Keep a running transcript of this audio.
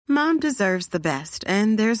Mom deserves the best,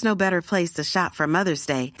 and there's no better place to shop for Mother's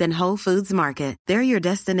Day than Whole Foods Market. They're your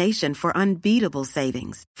destination for unbeatable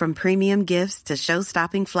savings, from premium gifts to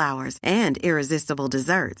show-stopping flowers and irresistible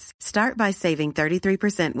desserts. Start by saving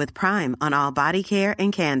 33% with Prime on all body care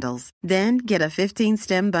and candles. Then get a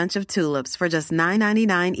 15-stem bunch of tulips for just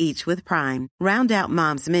 $9.99 each with Prime. Round out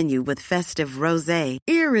Mom's menu with festive rosé,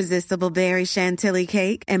 irresistible berry chantilly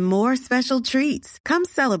cake, and more special treats. Come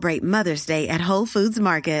celebrate Mother's Day at Whole Foods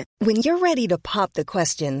Market. When you're ready to pop the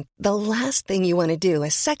question, the last thing you want to do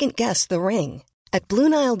is second-guess the ring. At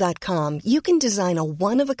BlueNile.com, you can design a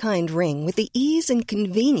one-of-a-kind ring with the ease and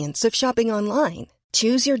convenience of shopping online.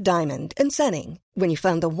 Choose your diamond and setting. When you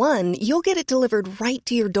find the one, you'll get it delivered right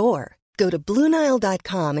to your door. Go to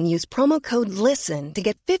BlueNile.com and use promo code LISTEN to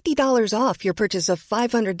get $50 off your purchase of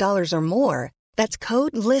 $500 or more. That's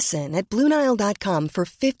code LISTEN at BlueNile.com for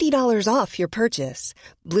 $50 off your purchase.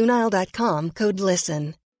 BlueNile.com, code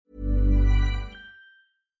LISTEN.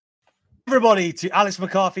 Everybody to Alex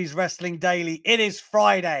McCarthy's Wrestling Daily. It is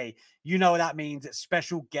Friday. You know what that means. It's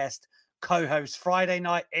special guest co-host Friday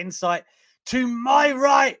Night Insight. To my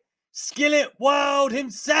right, Skillet World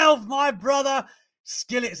himself, my brother.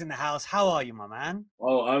 Skillet's in the house. How are you, my man?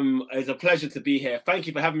 Oh, it's a pleasure to be here. Thank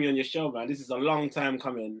you for having me on your show, man. This is a long time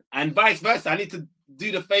coming. And vice versa. I need to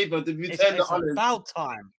do the favor to return the honor. It's about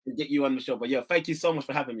time to get you on the show. But yeah, thank you so much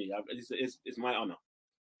for having me. It's my honor.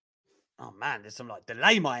 Oh man, there's some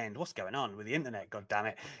delay my end. What's going on with the internet? God damn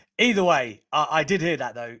it. Either way, I did hear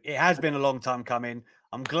that though. It has been a long time coming.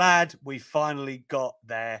 I'm glad we finally got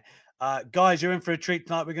there. Guys, you're in for a treat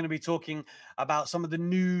tonight. We're going to be talking about some of the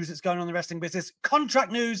news that's going on in the wrestling business.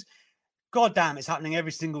 Contract news. God damn, it's happening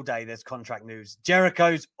every single day. There's contract news.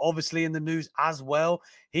 Jericho's obviously in the news as well.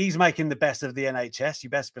 He's making the best of the NHS,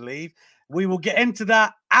 you best believe. We will get into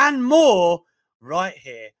that and more right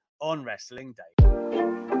here on Wrestling Day.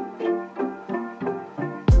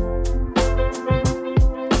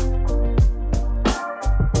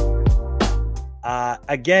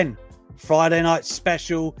 Again, Friday night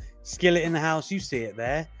special, Skillet in the house. You see it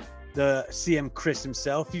there. The CM Chris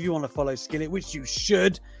himself. If you want to follow Skillet, which you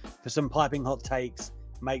should, for some piping hot takes,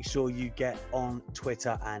 make sure you get on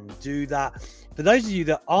Twitter and do that. For those of you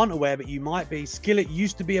that aren't aware, but you might be, Skillet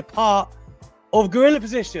used to be a part of Gorilla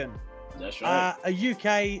Position. That's right. A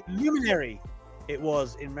UK luminary it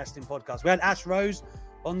was in wrestling podcasts. We had Ash Rose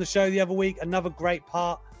on the show the other week. Another great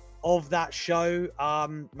part of that show.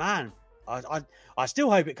 Man, I still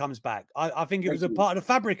hope it comes back. I think it was a part of the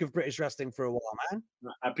fabric of British wrestling for a while, man.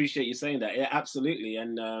 I appreciate you saying that. Yeah, absolutely.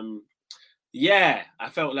 And yeah, I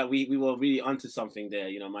felt like we were really onto something there.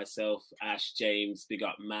 You know, myself, Ash, James, big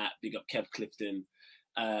up Matt, big up Kev Clifton.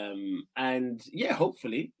 And yeah,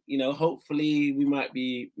 hopefully we might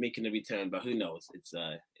be making a return, but who knows? It's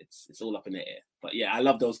all up in the air. But yeah, I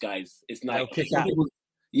love those guys. It's nice.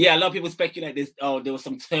 Yeah, a lot of people speculate this. Oh, there was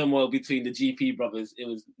some turmoil between the GP brothers. It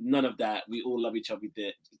was none of that. We all love each other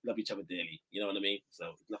dearly. You know what I mean?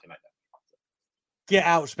 So nothing like that. Get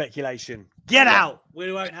out speculation. Get out.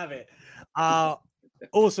 We won't have it.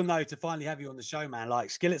 Awesome though to finally have you on the show, man. Like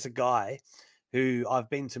Skillet's a guy who I've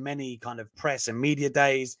been to many kind of press and media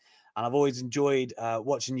days, and I've always enjoyed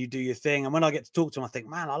watching you do your thing. And when I get to talk to him, I think,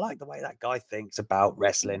 man, I like the way that guy thinks about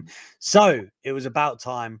wrestling. So it was about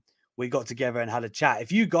time we got together and had a chat.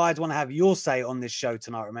 If you guys want to have your say on this show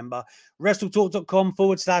tonight, remember,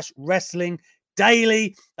 WrestleTalk.com/wrestling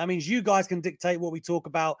daily. That means you guys can dictate what we talk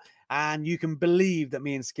about, and you can believe that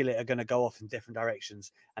me and Skillet are going to go off in different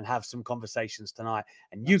directions and have some conversations tonight.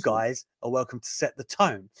 And you guys are welcome to set the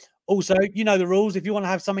tone. Also, you know the rules. If you want to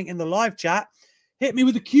have something in the live chat, hit me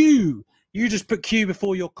with a Q. You just put Q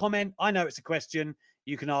before your comment. I know it's a question.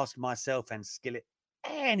 You can ask myself and Skillet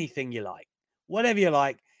anything you like. Whatever you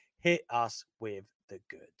like, hit us with the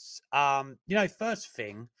goods. First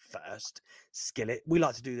thing first, Skillet, we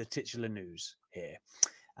like to do the titular news here.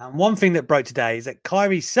 And one thing that broke today is that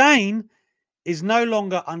Kairi Sane is no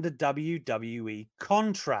longer under WWE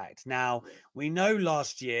contract. Now, we know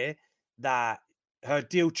last year that her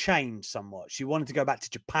deal changed somewhat. She wanted to go back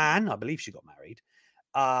to Japan. I believe she got married.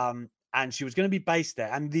 And she was going to be based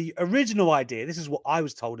there. And the original idea, this is what I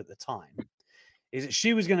was told at the time, is that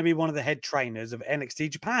she was going to be one of the head trainers of NXT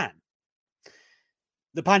Japan.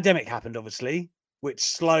 The pandemic happened, obviously, which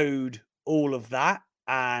slowed all of that.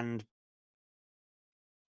 And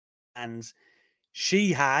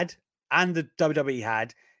she had, and the WWE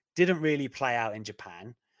had, didn't really play out in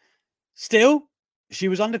Japan. Still, she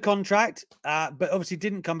was under contract, but obviously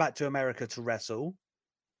didn't come back to America to wrestle.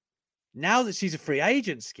 Now that she's a free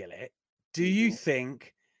agent, Skillet, do you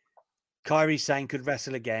think Kairi Sane could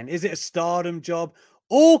wrestle again? Is it a Stardom job,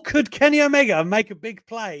 Or could Kenny Omega make a big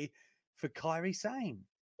play for Kairi Sane?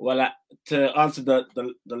 Well, to answer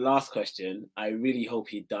the last question, I really hope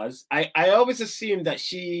he does. I always assumed that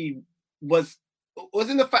she wasn't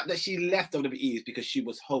the fact that she left WWE because she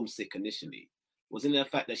was homesick initially. Wasn't the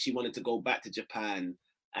fact that she wanted to go back to Japan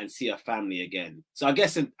and see her family again. So I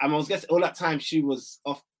was guessing all that time she was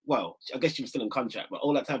off. Well, I guess she was still in contract, but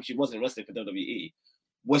all that time she wasn't wrestling for WWE.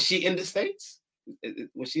 Was she in the States?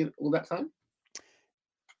 Was she all that time?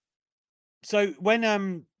 So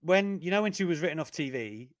when she was written off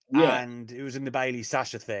TV and it was in the Bailey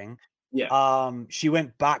Sasha thing, she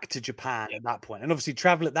went back to Japan at that point, and obviously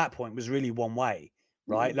travel at that point was really one way,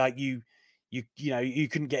 right? Like you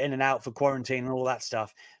couldn't get in and out for quarantine and all that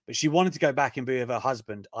stuff, but she wanted to go back and be with her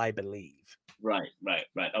husband, I believe. Right.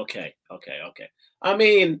 Okay. I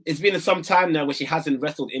mean, it's been some time now where she hasn't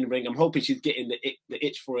wrestled in ring. I'm hoping she's getting the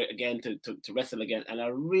itch for it again to wrestle again, and I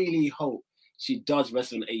really hope she does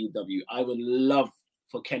wrestle in AEW. I would love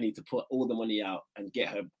for Kenny to put all the money out and get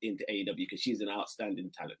her into AEW because she's an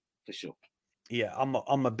outstanding talent for sure. Yeah,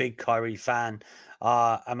 I'm a big Kairi fan.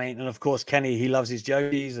 I mean, and of course Kenny, he loves his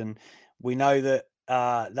Jodies, and we know that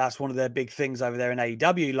that's one of their big things over there in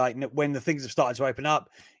AEW. Like when the things have started to open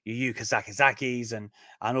up, your Yuka Sakazakis and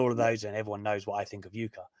all of those, and everyone knows what I think of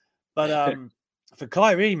Yuka. But for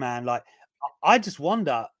Kairi, man, like I just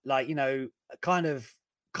wonder, like, kind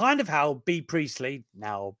of how B. Priestley,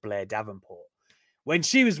 now Blair Davenport, when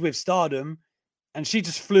she was with Stardom and she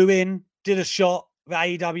just flew in, did a shot with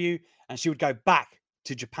AEW, and she would go back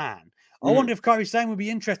to Japan. I wonder if Kairi Sane would be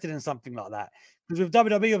interested in something like that. Because with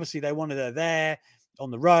WWE, obviously, they wanted her there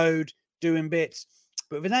on the road, doing bits.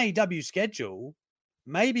 But with an AEW schedule,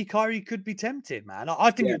 maybe Kairi could be tempted, man.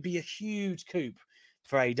 I think it would be a huge coup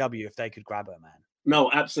for AEW if they could grab her, man.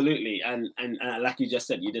 No, absolutely, and like you just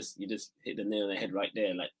said, you just hit the nail on the head right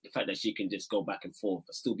there. Like the fact that she can just go back and forth,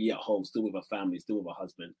 still be at home, still with her family, still with her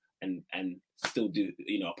husband, and still do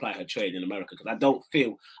apply her trade in America. Because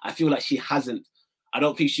I feel like she hasn't. I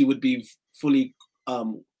don't think she would be fully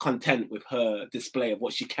content with her display of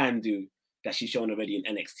what she can do that she's shown already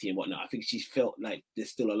in NXT and whatnot. I think she felt like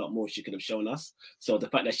there's still a lot more she could have shown us. So the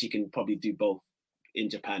fact that she can probably do both in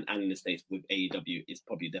Japan and in the States with AEW is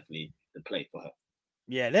probably definitely the play for her.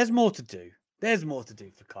 Yeah, there's more to do. There's more to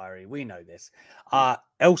do for Kairi. We know this.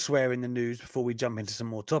 Elsewhere in the news, before we jump into some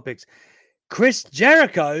more topics, Chris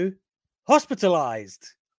Jericho hospitalized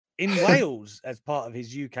in Wales as part of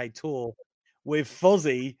his UK tour with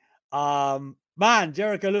Fozzy. Man,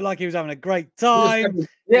 Jericho looked like he was having a great time.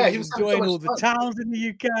 He was enjoying all the towns in the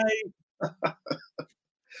UK.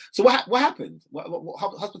 So what happened? What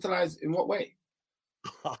hospitalized in what way?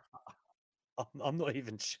 I'm not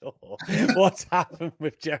even sure what's happened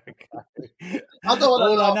with Jericho. I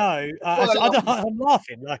know.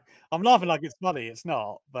 I'm laughing like it's funny. It's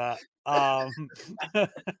not, but I'm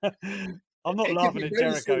not laughing at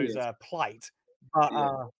Jericho's plight.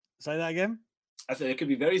 But say that again. I said it could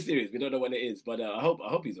be very serious. We don't know what it is, but I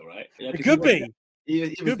hope he's all right. It could be. He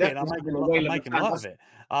was definitely making light of it.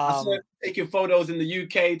 I saw taking photos in the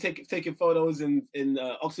UK, taking photos in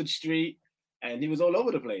Oxford Street. And he was all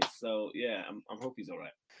over the place. So, yeah, I hope he's all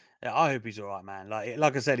right. Yeah, I hope he's all right, man.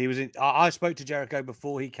 Like I said, he was in. I spoke to Jericho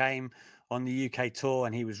before he came on the UK tour,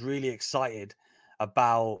 and he was really excited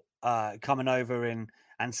about coming over and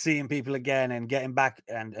seeing people again and getting back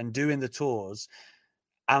and doing the tours.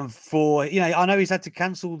 And for, I know he's had to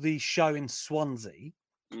cancel the show in Swansea.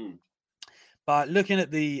 But looking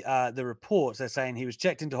at the reports, they're saying he was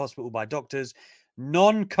checked into hospital by doctors,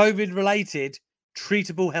 non-COVID related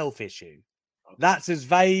treatable health issue. That's as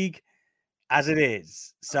vague as it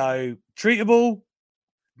is. So treatable,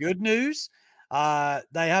 good news. They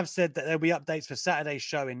have said that there'll be updates for Saturday's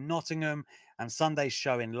show in Nottingham and Sunday's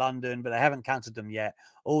show in London, but they haven't cancelled them yet.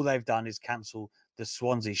 All they've done is cancel the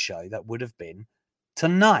Swansea show that would have been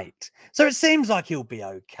tonight. So it seems like he'll be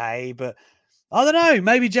okay, but I don't know.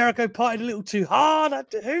 Maybe Jericho partied a little too hard.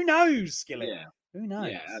 Who knows, Skillet? Yeah. Who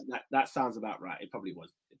knows? Yeah, that sounds about right. It probably was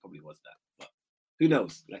that. But who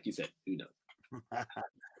knows? Like you said, who knows?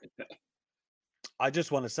 I just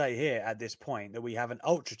want to say here at this point that we have an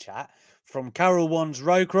ultra chat from Carol Wands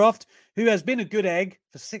Rowcroft, who has been a good egg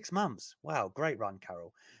for 6 months. Wow, great run,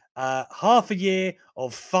 Carol. Half a year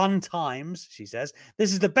of fun times, she says.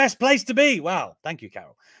 This is the best place to be. Wow, thank you,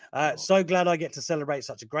 Carol. So glad I get to celebrate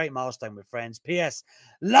such a great milestone with friends. P.S.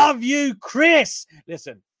 Love you, Chris.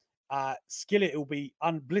 Listen, Skillet will be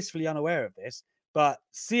blissfully unaware of this, but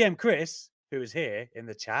CM Chris, who is here in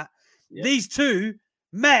the chat, these two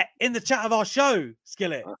met in the chat of our show,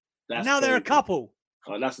 Skillet. And now they're a couple.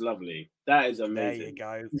 Oh, that's lovely. That is amazing.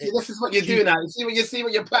 There you go. This is what you're doing, Alex. You see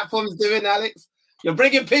what your platform's doing, Alex? You're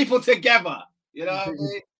bringing people together. You know what I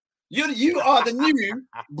mean? You are the new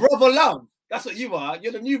Brother Love. That's what you are.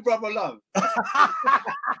 You're the new Brother Love.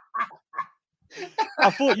 I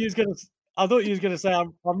thought you was gonna say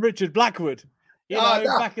I'm Richard Blackwood.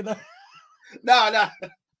 Back in the No.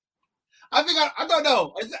 I think I don't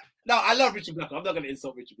know. I love Richard Blackwood. I'm not gonna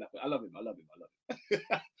insult Richard Blackwood. I love him. I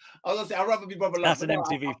was gonna say I'd rather be Brother Love. That's an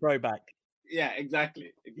MTV throwback. Yeah,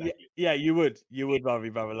 exactly. Yeah, you would rather be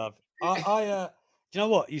Brother Love. Do you know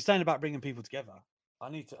what you're saying about bringing people together? I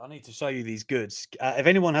need to show you these goods. If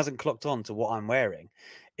anyone hasn't clocked on to what I'm wearing,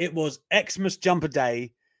 it was Xmas Jumper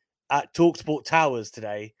Day at TalkSport Towers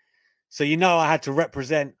today, so I had to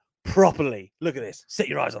represent properly. Look at this. Set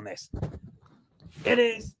your eyes on this. It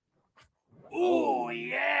is. Oh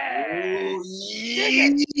yeah! Oh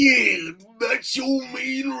yeah! Macho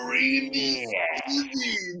Man Randy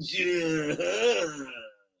Savage.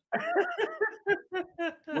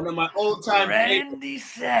 One of my old-time Randy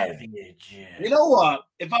Savage. You know what?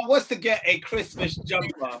 If I was to get a Christmas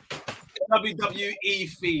jumper, WWE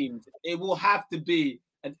themed, it will have to be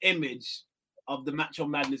an image of the Macho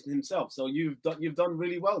Madness himself. So you've done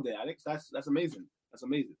really well there, Alex. That's amazing. That's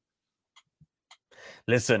amazing.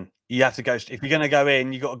 Listen, you have to go. If you're going to go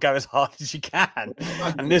in, you got to go as hard as you can.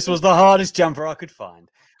 And this was the hardest jumper I could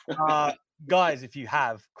find. Guys, if you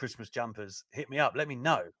have Christmas jumpers, hit me up. Let me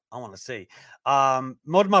know. I want to see.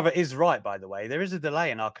 Mod Mother is right, by the way. There is a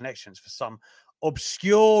delay in our connections for some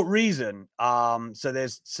obscure reason. So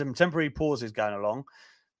there's some temporary pauses going along,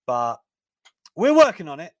 but we're working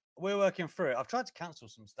on it. We're working through it. I've tried to cancel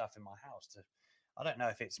some stuff in my house. I don't know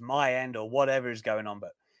if it's my end or whatever is going on,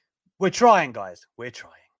 but we're trying, guys. We're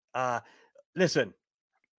trying. Listen,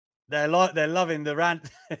 they're loving the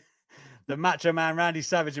the Macho Man Randy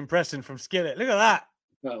Savage impression from Skillet. Look at that.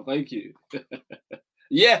 Oh, thank you.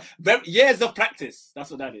 Yeah, years of practice.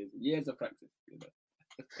 That's what that is. Years of practice.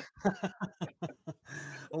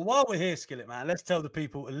 Well, while we're here, Skillet Man, let's tell the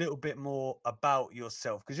people a little bit more about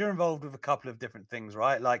yourself, because you're involved with a couple of different things,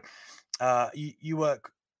 right? Like you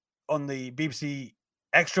work on the BBC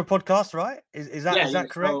Extra podcast, right? Is that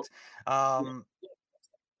correct? So,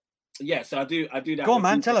 yeah, so I do that. Go on,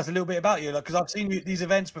 man. Tell us a little bit about you, because I've seen you at these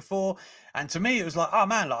events before, and to me it was like, oh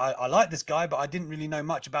man, I like this guy, but I didn't really know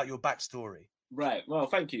much about your backstory. Right. Well,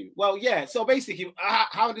 thank you. Well, yeah. So basically,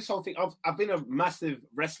 how this whole thing, I've been a massive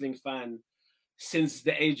wrestling fan since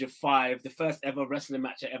the age of 5. The first ever wrestling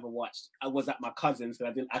match I ever watched, I was at my cousin's,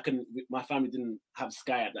 because my family didn't have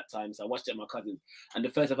Sky at that time, so I watched it at my cousin's. And the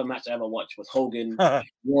first ever match I ever watched was Hogan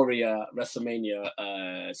Warrior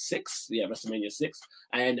WrestleMania 6. Yeah, WrestleMania 6.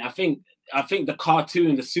 And I think the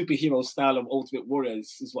cartoon, the superhero style of Ultimate Warrior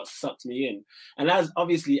is what sucked me in. And as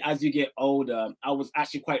you get older, I was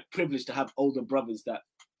actually quite privileged to have older brothers that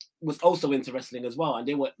was also into wrestling as well, and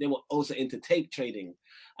they were also into tape trading,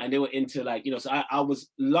 and they were into so I was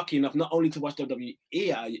lucky enough not only to watch WWE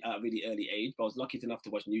at a really early age, but I was lucky enough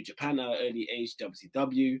to watch New Japan at an early age,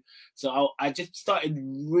 WCW. So I just started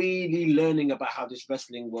really learning about how this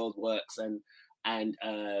wrestling world works, and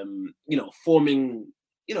forming,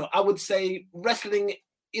 I would say, wrestling,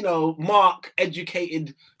 mark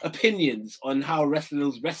educated opinions on how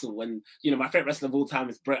wrestlers wrestle. When my favorite wrestler of all time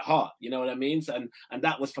is Bret Hart, you know what I mean? So, and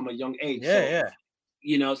that was from a young age.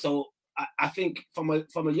 So I think from a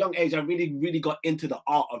young age I really got into the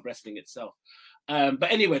art of wrestling itself. But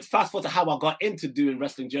anyway, fast forward to how I got into doing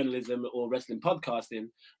wrestling journalism or wrestling podcasting.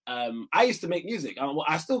 I used to make music.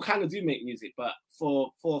 I still kind of do make music, but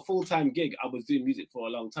for a full-time gig I was doing music for a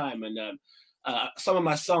long time, and some of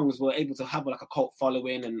my songs were able to have like a cult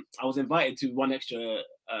following, and I was invited to One Extra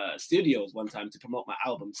Studios one time to promote my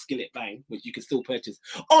album Skillet Bang, which you can still purchase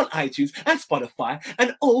on iTunes and Spotify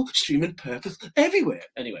and all streaming purpose everywhere.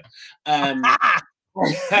 Anyway, and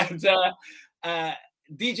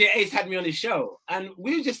DJ Ace had me on his show, and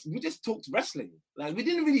we just talked wrestling. Like, we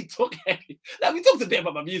didn't really talk we talked a bit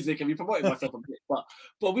about my music and we promoted myself a bit,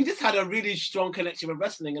 but we just had a really strong connection with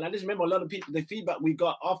wrestling. And I just remember a lot of people, the feedback we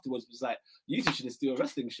got afterwards was like, you two should just do a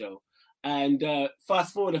wrestling show. And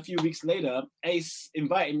fast forward a few weeks later, Ace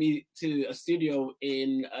invited me to a studio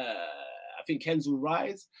in I think Kensal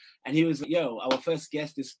Rise, and he was like, yo, our first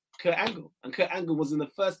guest is Kurt Angle, and Kurt Angle was in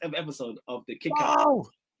the first ever episode of the Kick Out. Wow.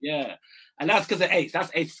 Yeah, and that's because of Ace. That's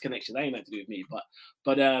Ace's connection. That ain't nothing to do with me.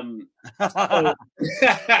 But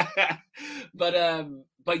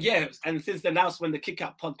yeah. And since then, that's when the Kick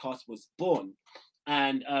Out podcast was born,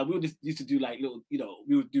 and we would just used to do like little,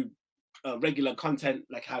 we would do regular content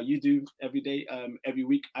like how you do every day, every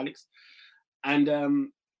week, Alex.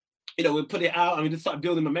 And we put it out and we just started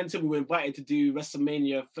building momentum. We were invited to do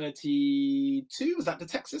WrestleMania 32. Was that the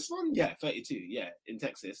Texas one? Yeah, 32. Yeah, in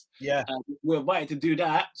Texas. Yeah. We were invited to do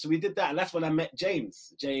that. So we did that. And that's when I met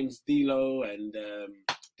James D'Lo, and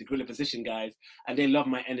the Gorilla Position guys. And they love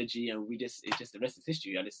my energy. And it's just the rest is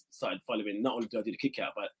history. I just started following. Not only did I do the kick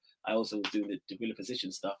out, but I also was doing the Gorilla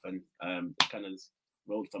Position stuff. And it kind of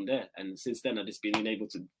rolled from there. And since then, I've just been able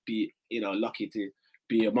to be, lucky to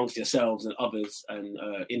be amongst yourselves and others and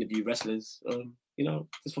interview wrestlers,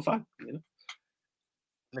 just for fun.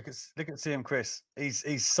 Look at CM Chris.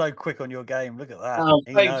 He's so quick on your game. Look at that. Oh,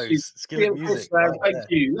 he knows skill of music. Chris, thank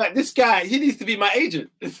you. Like this guy, he needs to be my agent.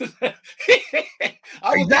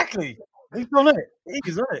 Exactly. He's on it.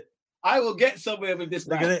 He's on it. I will get somewhere with this.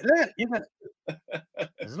 Look at it.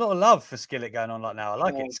 There's a lot of love for Skillet going on right now. I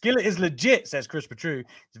like it. Skillet is legit, says Chris Petru.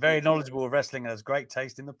 He's very knowledgeable of wrestling and has great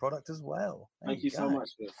taste in the product as well. Thank you so much,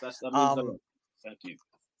 Chris. That means a lot. Thank you.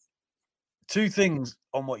 Two things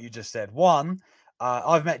on what you just said. One,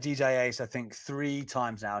 I've met DJ Ace, I think, 3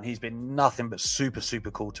 times now, and he's been nothing but super, super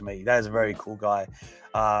cool to me. That is a very cool guy.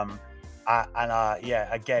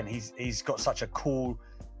 Again, he's got such a cool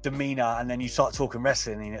demeanor, and then you start talking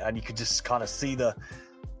wrestling and you can just kind of see the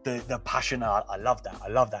passion. I love that. I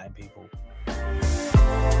love that in people.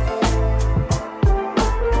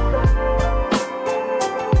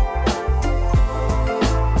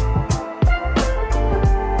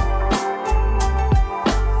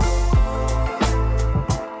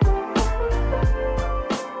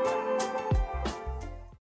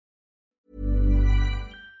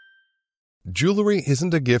 Jewelry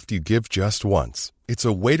isn't a gift you give just once. It's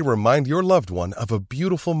a way to remind your loved one of a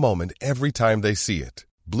beautiful moment every time they see it.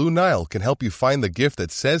 Blue Nile can help you find the gift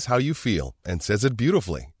that says how you feel and says it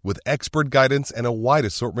beautifully, with expert guidance and a wide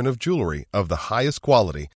assortment of jewelry of the highest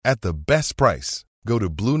quality at the best price. Go to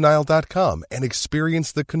BlueNile.com and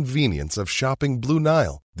experience the convenience of shopping Blue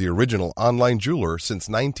Nile, the original online jeweler since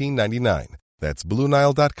 1999. That's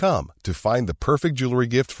BlueNile.com to find the perfect jewelry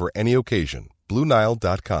gift for any occasion.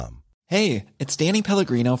 BlueNile.com. Hey, it's Danny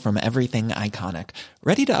Pellegrino from Everything Iconic.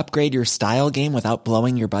 Ready to upgrade your style game without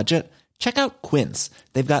blowing your budget? Check out Quince.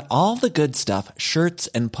 They've got all the good stuff, shirts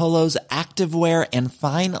and polos, activewear, and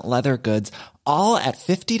fine leather goods, all at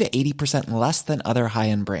 50 to 80% less than other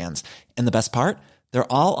high-end brands. And the best part?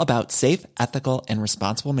 They're all about safe, ethical, and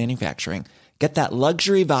responsible manufacturing. Get that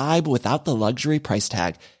luxury vibe without the luxury price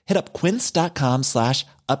tag. Hit up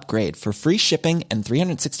quince.com/upgrade for free shipping and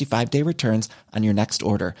 365-day returns on your next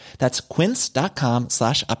order. That's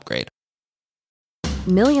quince.com/upgrade.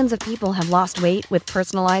 Millions of people have lost weight with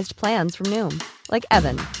personalized plans from Noom. Like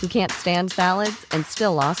Evan, who can't stand salads and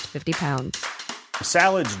still lost 50 pounds.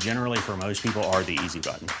 Salads generally for most people are the easy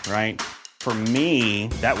button, right? For me,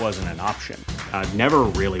 that wasn't an option. I never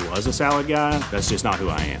really was a salad guy. That's just not who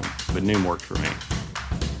I am. But Noom worked for me.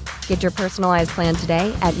 Get your personalized plan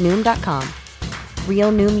today at Noom.com.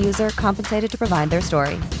 Real Noom user compensated to provide their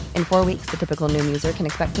story. In 4 weeks, the typical Noom user can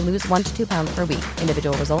expect to lose 1 to 2 pounds per week.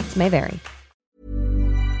 Individual results may vary.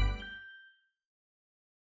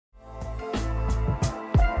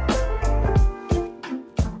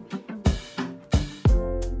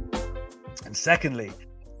 And secondly,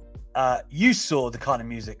 you saw the kind of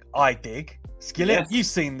music I dig. Skillet, yes. You've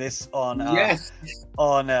seen this on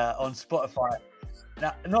Spotify.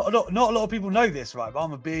 Now, not a lot of people know this, right? But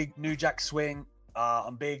I'm a big New Jack Swing.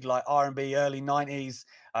 I'm big like R&B, early 90s,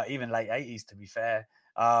 even late 80s, to be fair.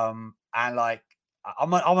 And like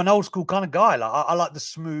I'm an old school kind of guy. Like I like the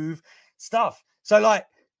smooth stuff. So like,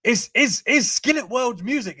 is Skillet World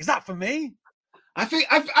music? Is that for me? I think.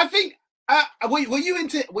 Were you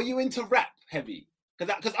into rap heavy?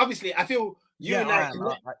 Because obviously I feel you and I.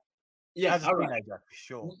 Yeah, as a teenager, for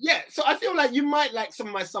sure. Yeah, so I feel like you might like some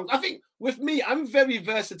of my songs. I think with me, I'm very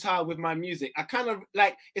versatile with my music. I kind of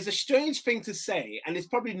like, it's a strange thing to say, and it's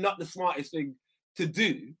probably not the smartest thing to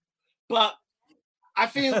do, but I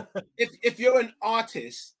feel if you're an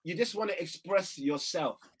artist, you just want to express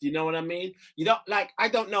yourself. Do you know what I mean? You don't like, I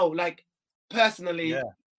don't know, like personally,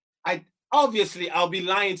 I'll be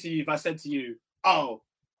lying to you if I said to you, oh,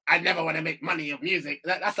 I never want to make money of music.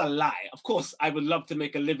 That's a lie. Of course, I would love to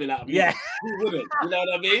make a living out of music. Yeah. Who wouldn't? You know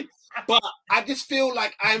what I mean? But I just feel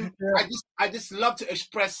like I just love to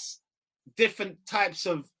express different types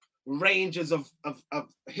of ranges of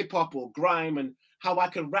hip hop or grime and how I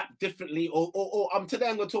can rap differently. Or today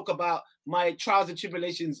I'm going to talk about my trials and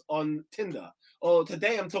tribulations on Tinder. Or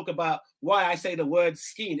today I'm talking about why I say the word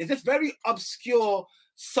skiing. It's just very obscure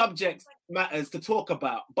subject matters to talk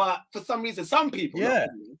about, but for some reason, some people,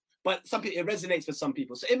 but it resonates for some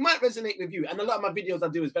people. So it might resonate with you. And a lot of my videos I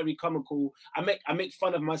do is very comical. I make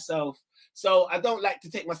fun of myself. So I don't like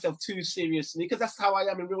to take myself too seriously because that's how I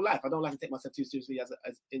am in real life. I don't like to take myself too seriously as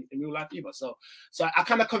in real life either. So I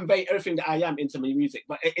kind of convey everything that I am into my music,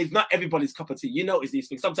 but it's not everybody's cup of tea. You notice these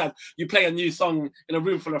things. Sometimes you play a new song in a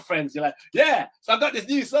room full of friends. You're like, yeah, so I got this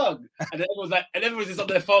new song. And then everyone's just on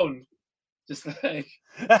their phone. Just like...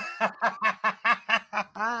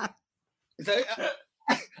 So,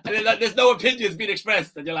 and then there's no opinions being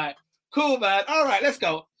expressed, and you're like, "Cool, man. All right, let's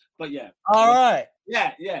go." But yeah, all right,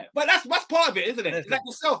 yeah. But that's part of it, isn't it? It's like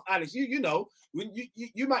yourself, Alex. You know, when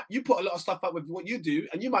you put a lot of stuff up with what you do,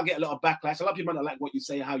 and you might get a lot of backlash. A lot of people might not like what you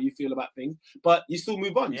say, how you feel about things, but you still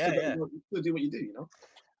move on. You still do what you do. You know,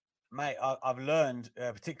 mate. I've learned,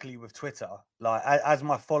 particularly with Twitter, like as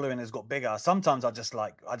my following has got bigger. Sometimes I just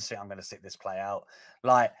think I'm going to sit this play out,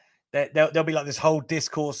 like. There'll be like this whole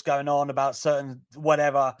discourse going on about certain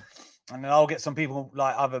whatever, and then I'll get some people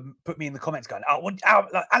like either put me in the comments going,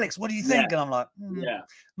 like, Alex, what do you think? And I'm like,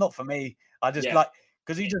 not for me. I just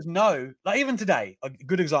because you just know, like even today, a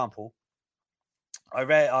good example.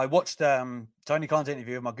 I watched Tony Khan's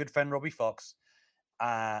interview with my good friend Robbie Fox,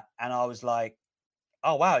 and I was like,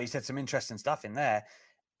 oh wow, he said some interesting stuff in there,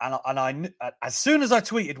 and I knew, as soon as I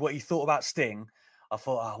tweeted what he thought about Sting, I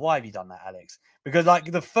thought, why have you done that, Alex? Because like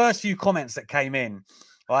the first few comments that came in,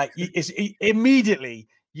 right, immediately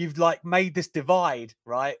you've like made this divide,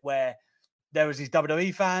 right, where there was these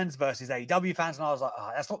WWE fans versus AEW fans, and I was like,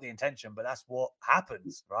 that's not the intention, but that's what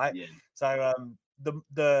happens, right? Yeah. So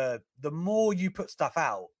the more you put stuff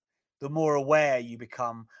out, the more aware you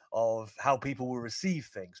become of how people will receive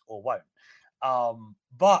things or won't.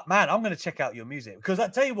 But man, I'm going to check out your music because I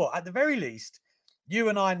tell you what, at the very least, you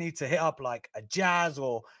and I need to hit up like a jazz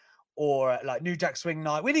or like New Jack Swing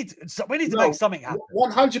night. We need to make something happen.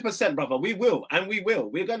 100%, brother. We will.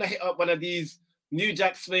 We're going to hit up one of these New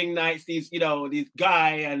Jack Swing nights. These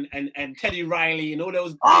Guy and Teddy Riley and all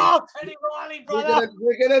those. Oh, Teddy Riley, brother.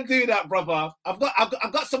 We're gonna do that, brother. I've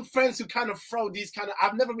got some friends who kind of throw these kind of.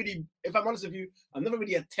 I've never really, if I'm honest with you, I've never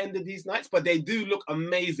really attended these nights, but they do look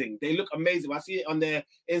amazing. They look amazing. I see it on their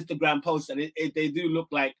Instagram posts, and they do look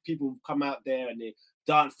like people come out there and they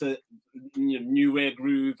dance to New Way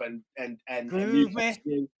Groove and Groove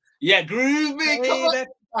Me. Yeah, Groove Me. Come on.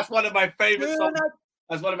 That's one of my favorite songs.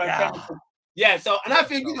 That's one of my favorite songs. Yeah, so and I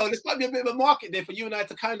think there's probably a bit of a market there for you and I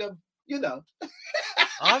to kind of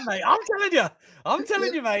I'm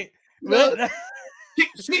telling you, mate.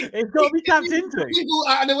 It's got to be tapped into. People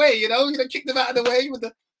out of the way, kick them out of the way with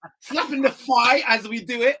the slapping the thigh as we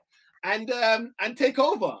do it, and take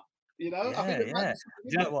over. Yeah.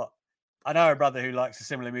 You know what? I know a brother who likes a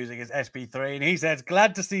similar music as SB3, and he says,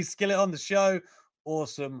 "Glad to see Skillet on the show.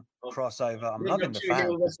 Awesome crossover. I'm loving the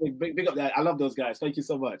fans. Big up that. I love those guys. Thank you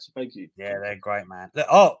so much. Thank you. Yeah, they're great, man.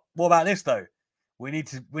 What about this though? We need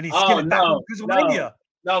Skillet back on WrestleMania.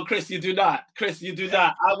 No, Chris, you do not. Chris,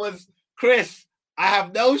 I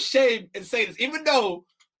have no shame in saying this, even though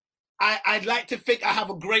I'd like to think I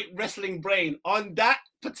have a great wrestling brain. On that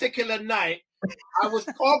particular night, I was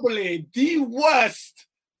probably the worst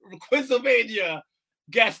WrestleMania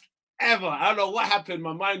guest ever. I don't know what happened.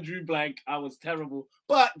 My mind drew blank. I was terrible.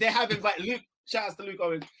 But they have invited Luke. Shout out to Luke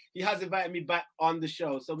Owens. He has invited me back on the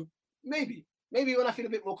show. So maybe when I feel a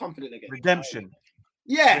bit more confident again. Redemption.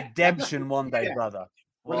 Yeah. Redemption one day, brother.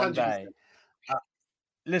 100%. One day.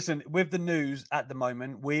 Listen, with the news at the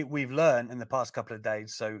moment, we've learned in the past couple of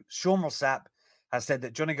days. So Sean Rossap has said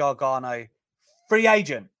that Johnny Gargano, free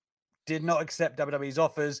agent, did not accept WWE's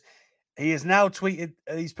offers. He has now tweeted,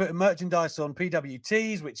 he's putting merchandise on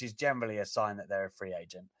PWTs, which is generally a sign that they're a free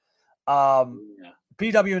agent.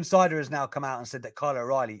 PW Insider has now come out and said that Kyle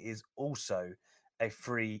O'Reilly is also a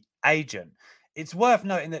free agent. It's worth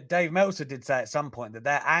noting that Dave Meltzer did say at some point that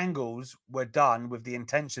their angles were done with the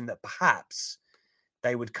intention that perhaps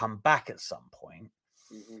they would come back at some point.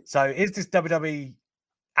 Mm-hmm. So is this WWE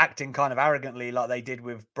acting kind of arrogantly like they did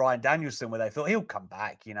with Bryan Danielson, where they thought he'll come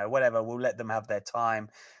back, whatever, we'll let them have their time.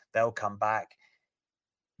 They'll come back.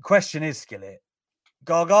 Question is, Skillet,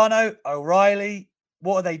 Gargano, O'Reilly,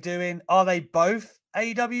 what are they doing? Are they both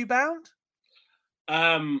AEW bound?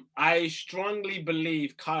 I strongly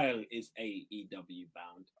believe Kyle is AEW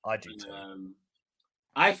bound. I do too.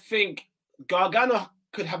 I think Gargano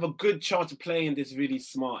could have a good chance of playing this really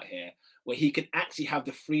smart here, where he could actually have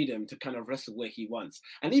the freedom to kind of wrestle where he wants,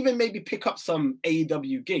 and even maybe pick up some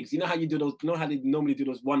AEW gigs. You know how you do those? You know how they normally do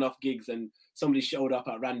those one-off gigs, and somebody showed up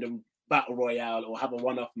at random battle royale or have a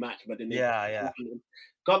one-off match, but then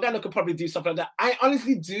Gargano could probably do something like that. I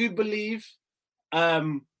honestly do believe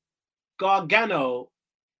Gargano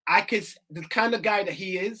the kind of guy that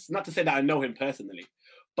he is, not to say that I know him personally,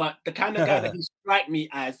 but the kind of guy that he strike me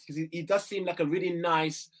as, because he does seem like a really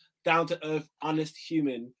nice, down-to-earth, honest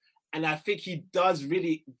human. And I think he does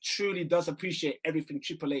really, truly does appreciate everything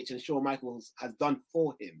Triple H and Shawn Michaels has done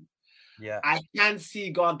for him. Yeah, I can see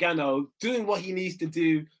Gargano doing what he needs to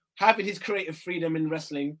do, having his creative freedom in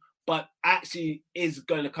wrestling, but actually is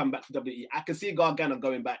going to come back to WWE. I can see Gargano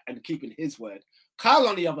going back and keeping his word. Kyle,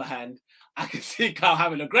 on the other hand, I can see Kyle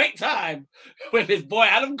having a great time with his boy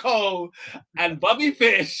Adam Cole and Bobby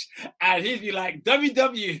Fish, and he'd be like,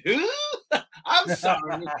 WWE, who? I'm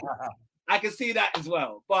sorry. I can see that as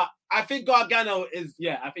well. But I think Gargano is,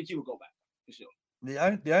 I think he will go back for sure.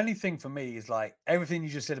 The only thing for me is like everything you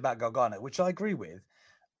just said about Gargano, which I agree with.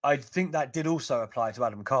 I think that did also apply to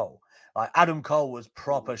Adam Cole. Like Adam Cole was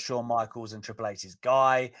proper Shawn Michaels and Triple H's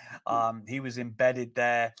guy. He was embedded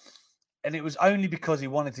there. And it was only because he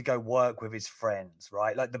wanted to go work with his friends,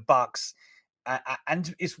 right? Like the Bucks.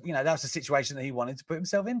 And it's, that's a situation that he wanted to put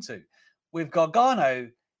himself into. With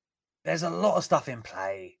Gargano, there's a lot of stuff in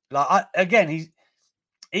play. Like, he's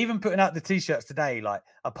even putting out the T-shirts today. Like,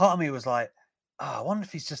 a part of me was like, I wonder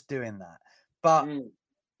if he's just doing that. But,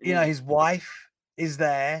 his wife is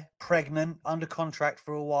there, pregnant, under contract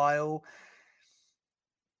for a while.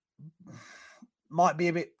 Might be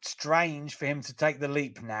a bit strange for him to take the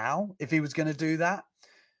leap now if he was going to do that.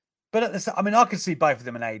 But I could see both of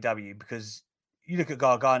them in AEW because you look at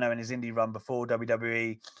Gargano and his indie run before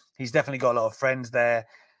WWE, he's definitely got a lot of friends there.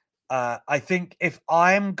 I think if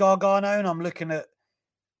I'm Gargano and I'm looking at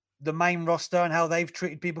the main roster and how they've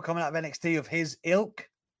treated people coming out of NXT of his ilk,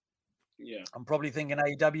 I'm probably thinking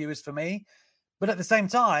AEW is for me. But at the same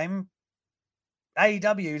time,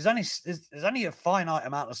 AEW is only a finite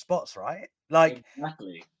amount of spots, right? Like,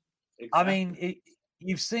 exactly. I mean,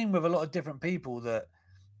 you've seen with a lot of different people that,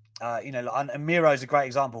 and Miro's a great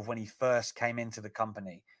example of when he first came into the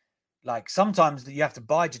company. Like sometimes you have to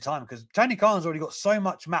bide your time because Tony Khan's already got so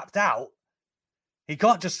much mapped out. He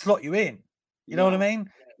can't just slot you in. You know what I mean?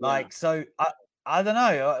 Like, so I don't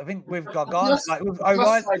know. I think with Gargano, with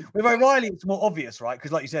O'Reilly, it's more obvious, right?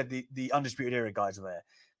 Because like you said, the Undisputed Era guys are there.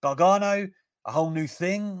 Gargano, a whole new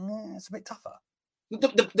thing. It's a bit tougher.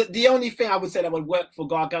 The only thing I would say that would work for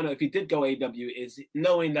Gargano if he did go AEW is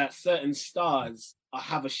knowing that certain stars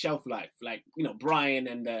have a shelf life. Like, Brian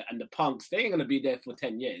and the Punks, they ain't going to be there for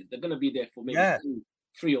 10 years. They're going to be there for maybe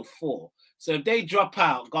 3 or 4. So if they drop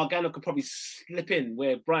out, Gargano could probably slip in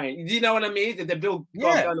where Brian, do you know what I mean? If they build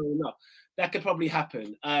Gargano enough, that could probably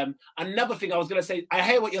happen. Another thing I was going to say, I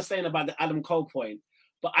hear what you're saying about the Adam Cole point,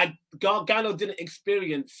 but Gargano didn't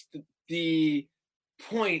experience the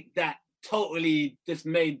point that totally just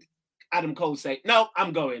made Adam Cole say, no,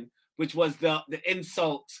 I'm going, which was the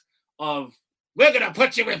insult of, we're going to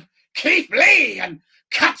put you with Keith Lee and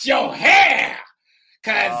cut your hair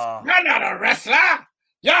because you're not a wrestler.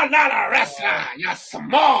 You're not a wrestler. You're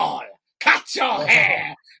small. Cut your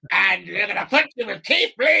hair. And we're going to put you with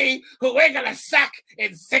Keith Lee, who we're going to sack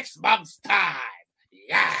in 6 months' time.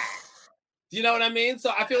 Yeah. Do you know what I mean?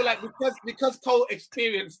 So I feel like because Cole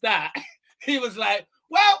experienced that, he was like,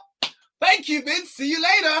 well, thank you, Vince. See you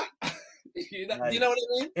later. You know what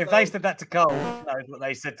I mean? If they said that to Cole, knows what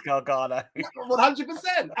they said to Gargano.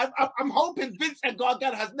 100%. I'm hoping Vince and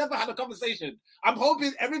Gargano has never had a conversation. I'm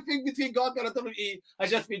hoping everything between Gargano and WWE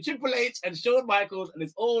has just been Triple H and Shawn Michaels, and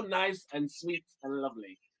it's all nice and sweet and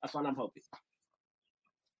lovely. That's what I'm hoping.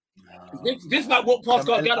 This might walk past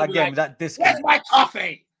Gargano again. Like, where's my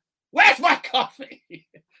coffee? Where's my coffee?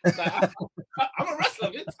 Like, I'm a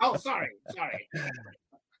wrestler, Vince. Oh, sorry.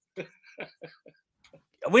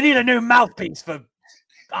 We need a new mouthpiece for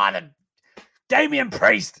Damian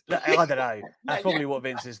Priest. I don't know. That's probably what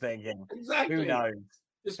Vince is thinking. Exactly. Who knows?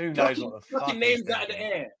 Just Who knows what the fuck names out of the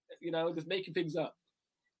air? Just making things up.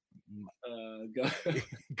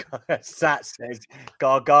 Sat says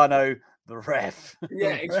Gargano the ref. Yeah,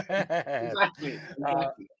 exactly.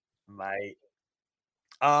 Mate.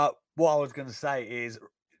 What I was going to say is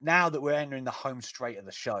now that we're entering the home straight of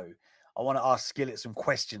the show, I want to ask Skillet some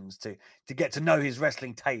questions to get to know his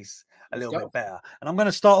wrestling taste a little bit better. And I'm going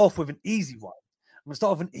to start off with an easy one.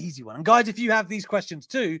 And guys, if you have these questions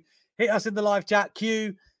too, hit us in the live chat.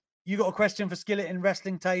 Q, you got a question for Skillet in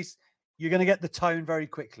wrestling taste? You're going to get the tone very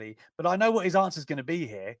quickly. But I know what his answer is going to be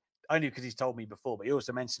here, only because he's told me before, but he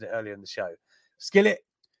also mentioned it earlier in the show. Skillet,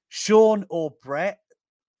 Shawn or Bret?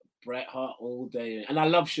 Bret Hart all day. And I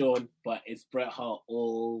love Shawn, but it's Bret Hart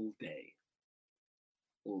all day.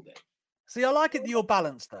 All day. See, I like it that you're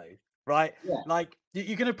balanced, though, right? Yeah. Like,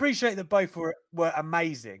 you can appreciate that both were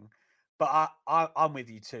amazing, but I'm with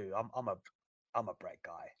you too. I'm a Bret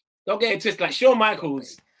guy. Don't get it twisted. Like Shawn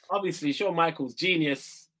Michaels, obviously, Shawn Michaels,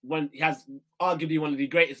 genius. He has arguably one of the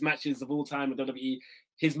greatest matches of all time in WWE.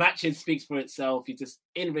 His matches speaks for itself. He's just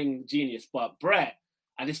in-ring genius. But Bret,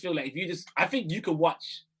 I just feel like I think you could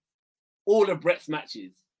watch all of Bret's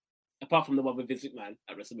matches, apart from the one with Vince McMahon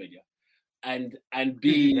at WrestleMania, and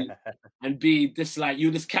be just like,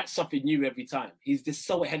 you just catch something new every time. He's just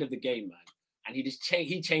so ahead of the game, man. And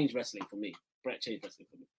he changed wrestling for me. Bret changed wrestling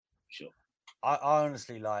for me, for sure. I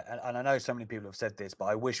honestly like, and I know so many people have said this, but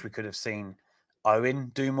I wish we could have seen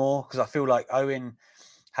Owen do more, because I feel like Owen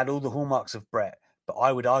had all the hallmarks of Bret, but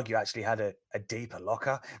I would argue actually had a deeper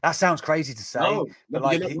locker. That sounds crazy to say, but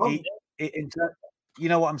like you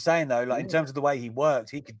know what I'm saying though? Like in terms of the way he worked,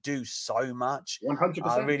 he could do so much. 100%.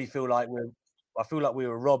 I really feel like we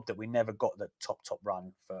were robbed that we never got the top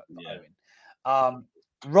run for Owen.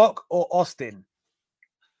 Rock or Austin?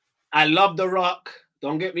 I love The Rock.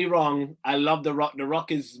 Don't get me wrong. I love The Rock. The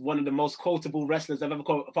Rock is one of the most quotable wrestlers I've ever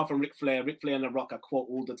quoted, apart from Ric Flair. Ric Flair and The Rock I quote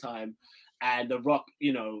all the time. And The Rock,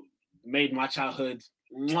 made my childhood.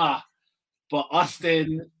 Mwah. But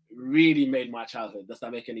Austin really made my childhood. Does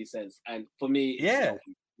that make any sense? And for me,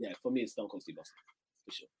 for me, it's Stone Cold Steve Austin,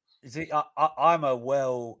 for sure. You see, I'm a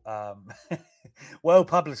well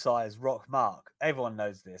publicized Rock mark. Everyone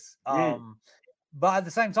knows this. But at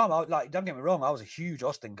the same time, don't get me wrong, I was a huge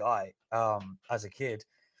Austin guy as a kid.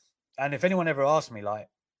 And if anyone ever asked me like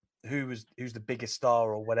who's the biggest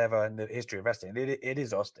star or whatever in the history of wrestling, it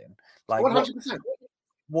is Austin. Like 100%.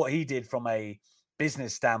 What he did from a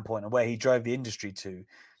business standpoint and where he drove the industry to,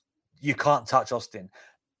 you can't touch Austin.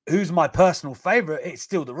 Who's my personal favorite? It's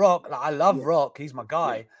still The Rock. Like, I love Rock. He's my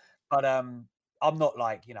guy. But I'm not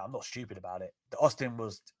like, I'm not stupid about it. Austin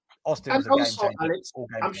was a game changer. Alex,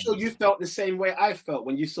 I'm sure you felt the same way I felt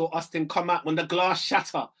when you saw Austin come out when the glass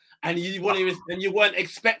shatter and you weren't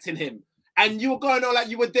expecting him. And you were going on like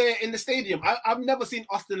you were there in the stadium. I've never seen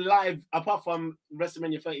Austin live apart from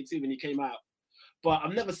WrestleMania 32 when he came out. But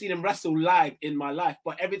I've never seen him wrestle live in my life.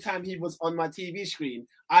 But every time he was on my TV screen,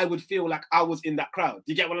 I would feel like I was in that crowd.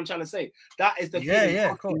 Do you get what I'm trying to say? That is the feeling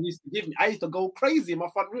Austin used to give me. I used to go crazy in my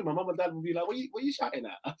front room. My mom and dad would be like, what are you shouting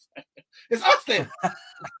at? It's Austin.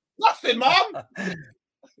 Austin, Mom.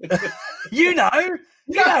 You know who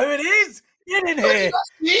it is. Get in here.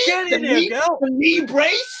 Get in here, girl. The knee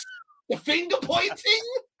brace, the finger pointing.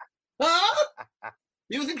 Huh?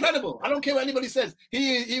 He was incredible. I don't care what anybody says.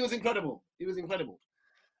 He was incredible. He was incredible.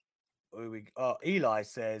 Eli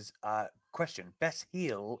says, question, best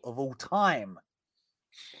heel of all time?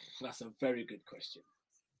 That's a very good question.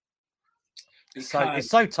 So it's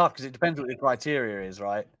so tough because it depends what the criteria is,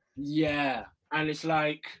 right? Yeah. And it's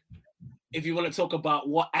like, if you want to talk about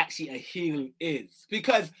what actually a heel is,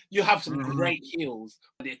 because you have some great heels,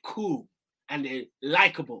 but they're cool and they're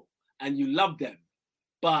likable and you love them.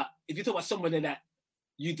 But if you talk about somebody that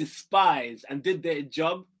you despise and did their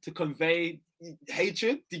job to convey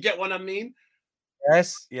hatred, do you get what I mean?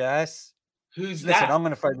 Yes. Listen, that? I'm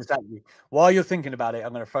going to throw this at you. While you're thinking about it,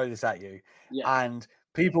 I'm going to throw this at you. Yeah. And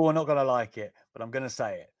people are not going to like it, but I'm going to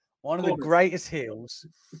say it. One of the greatest heels,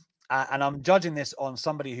 and I'm judging this on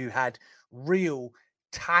somebody who had real,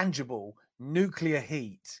 tangible nuclear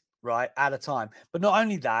heat, right, at a time. But not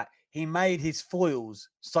only that, he made his foils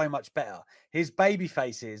so much better. His baby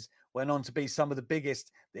faces went on to be some of the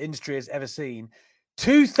biggest the industry has ever seen.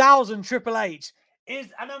 2000 Triple H is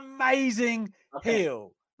an amazing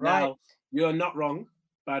heel, right? Now, you're not wrong,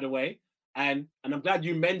 by the way. And I'm glad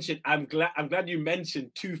you mentioned, I'm glad you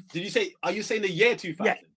mentioned are you saying the year 2000?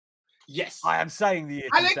 Yeah. Yes. I am saying the year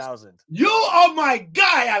Alex, 2000. You are my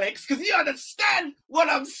guy, Alex, because you understand what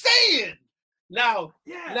I'm saying. Now,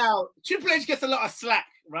 Triple H gets a lot of slack,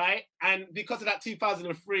 right? And because of that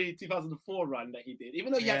 2003, 2004 run that he did,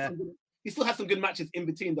 even though he still had some good matches in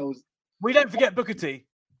between those. We don't forget Booker T.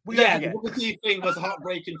 The Booker T thing was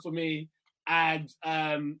heartbreaking for me. And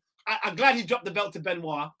I'm glad he dropped the belt to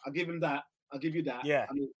Benoit. I'll give him that. I'll give you that. Yeah.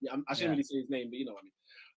 I mean, I shouldn't really say his name, but you know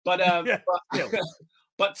what I mean.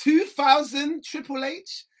 But 2000 Triple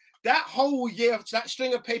H, that whole year, that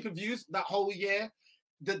string of pay-per-views, that whole year,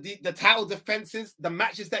 the title defenses, the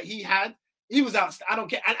matches that he had, he was out. I don't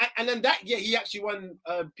care. And then that year, he actually won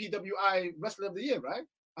PWI Wrestler of the Year, right?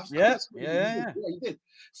 Yeah, he did.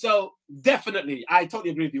 So definitely, I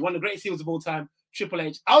totally agree with you. One of the greatest heels of all time, Triple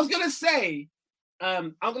H. I was gonna say,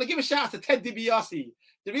 I'm gonna give a shout out to Ted DiBiase.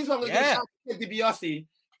 The reason why I'm gonna give a shout out to Ted DiBiase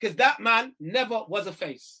because that man never was a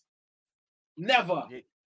face. Never.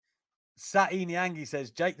 Sati Nyangi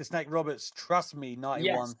says Jake the Snake Roberts, trust me,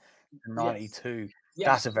 91 to 92. Yes.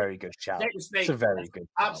 That's a very good shout. Jake the Snake, that's a very good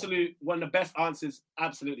absolute one of the best answers.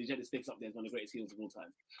 Absolutely, Jake the Snake's up there as one of the greatest heels of all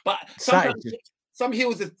time. But some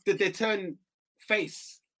heels they turn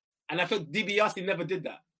face And I felt DiBiase never did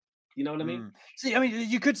that. You know what I mean? See, I mean,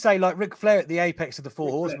 you could say like Ric Flair at the apex of the Four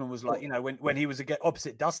Ric Flair, Horsemen was like, you know, when he was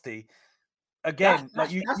opposite Dusty. That, Again,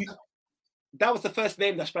 that's, like that was the first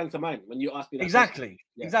name that sprang to mind when you asked me that. Exactly.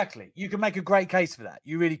 You can make a great case for that.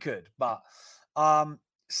 You really could. But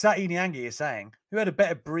Sati Nyangi is saying, who had a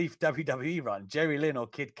better brief WWE run, Jerry Lynn or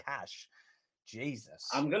Kid Cash? Jesus.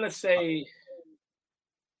 I'm going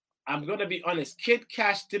to be honest. Kid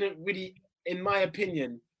Cash didn't really, in my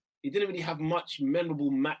opinion, he didn't really have much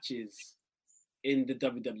memorable matches in the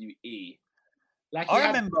WWE. Like I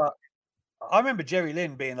remember Jerry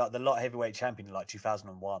Lynn being like the light heavyweight champion in like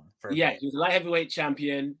 2001. He was a light heavyweight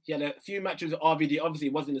champion. He had a few matches with RVD. Obviously,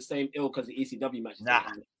 it wasn't the same ilk as the ECW matches.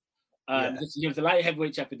 He was a light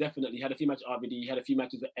heavyweight champion, definitely. He had a few matches with RVD. He had a few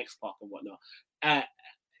matches with X-Pac and whatnot.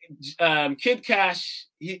 Kid Cash,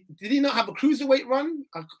 did he not have a cruiserweight run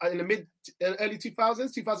in the early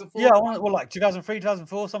 2000s, 2004? Yeah, well, like 2003,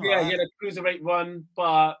 2004, something like that. Yeah, he had a cruiserweight run,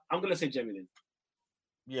 but I'm going to say Jerry Lynn.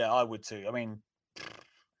 Yeah, I would too. I mean,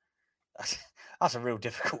 that's a real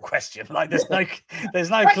difficult question. Like, there's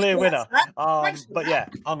no clear winner. But yeah,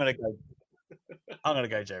 I'm gonna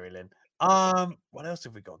go Jerry Lynn. What else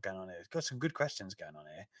have we got going on here? We've got some good questions going on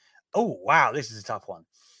here. Oh wow, this is a tough one.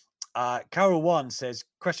 Carol One says,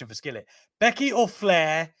 question for Skillet: Becky or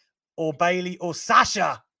Flair or Bayley or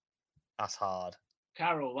Sasha? That's hard.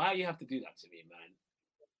 Carol, why you have to do that to me, man?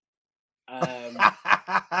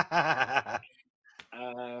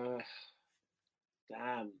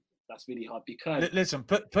 Damn. That's really hard because listen,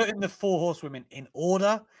 putting the Four Horsewomen in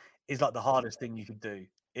order is like the hardest thing you could do.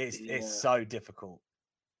 It's so difficult.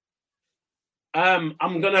 I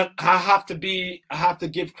have to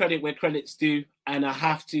give credit where credit's due, and I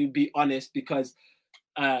have to be honest because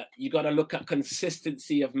you got to look at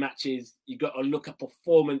consistency of matches. You got to look at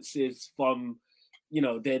performances from, you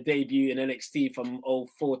know, their debut in NXT from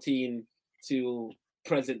 2014 to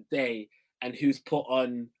present day, and who's put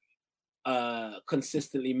on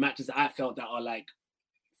consistently matches that I felt that are like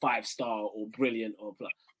 5-star or brilliant or blah.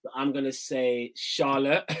 But I'm gonna say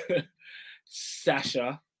Charlotte,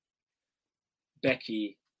 Sasha,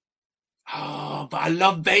 Becky. Oh, but I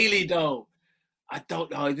love Bayley though. I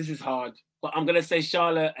don't know. This is hard, but I'm gonna say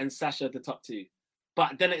Charlotte and Sasha the top two.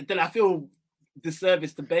 But then I feel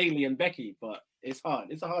disservice to Bayley and Becky. But it's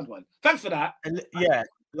hard. It's a hard one. Thanks for that. Yeah,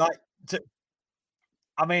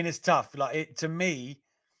 I mean, it's tough. Like it to me.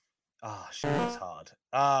 Oh, shit, it's hard.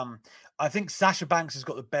 I think Sasha Banks has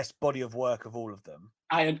got the best body of work of all of them.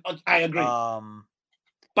 I agree.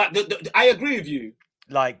 But I agree with you.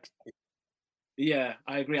 Like, yeah,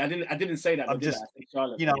 I agree. I didn't say that. I'm just,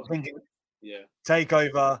 Charlotte, you know, thinking. Yeah.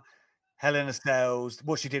 Takeover, Hell in a Cells,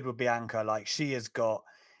 what she did with Bianca. Like, she has got.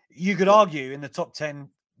 You could argue in the top 10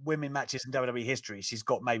 women matches in WWE history, she's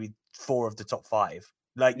got maybe 4 of the top 5.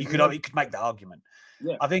 Like, you could make that argument.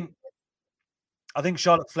 Yeah. I think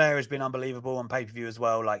Charlotte Flair has been unbelievable on pay-per-view as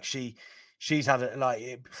well. Like she's had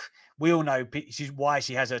we all know why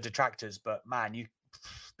she has her detractors, but man,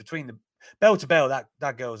 between the bell to bell,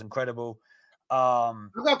 that girl is incredible.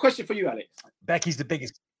 I've got a question for you, Alex. Becky's the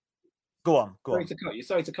biggest. Go on. Sorry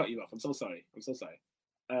to cut you off. I'm so sorry.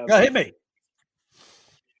 Hit me.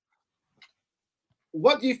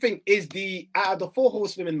 What do you think is out of the 4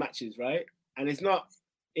 Horsewomen matches, right? And it's not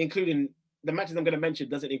including the matches I'm going to mention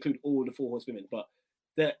doesn't include all the 4 Horsewomen, but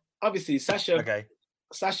obviously Sasha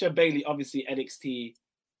Bayley, obviously NXT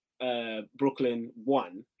Brooklyn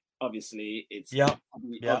won. Obviously, it's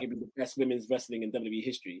arguably the best women's wrestling in WWE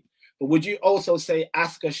history. But would you also say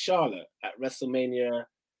Asuka Charlotte at WrestleMania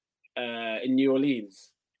in New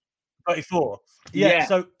Orleans? 34. Yeah.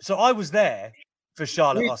 So I was there for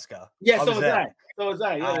Charlotte Asuka. Yeah, so was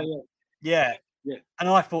I. Yeah. And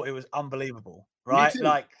I thought it was unbelievable, right?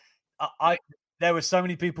 Like, there were so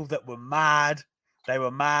many people that were mad. They were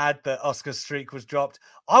mad that Asuka's streak was dropped.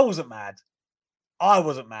 I wasn't mad. I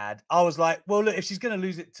was like, well, look, if she's going to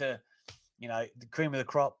lose it to, you know, the cream of the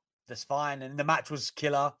crop, that's fine. And the match was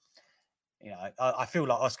killer. You know, I feel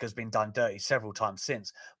like Asuka's been done dirty several times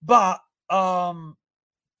since. But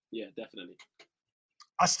yeah, definitely.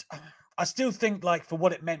 I still think, like, for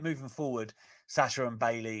what it meant moving forward, Sasha and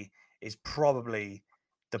Bayley is probably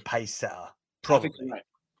the pace setter. Probably.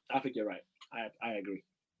 I think you're right. I agree.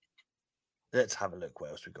 Let's have a look what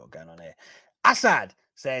else we've got going on here. Assad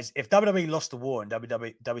says, if WWE lost the war and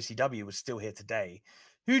WCW was still here today,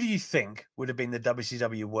 who do you think would have been the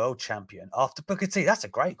WCW World Champion after Booker T? That's a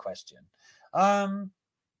great question. Are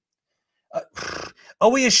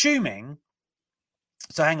we assuming...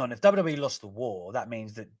 So hang on, if WWE lost the war, that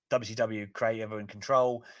means that WCW, creative and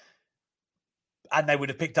control, and they would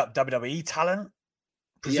have picked up WWE talent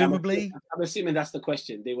presumably. Yeah, I'm assuming that's the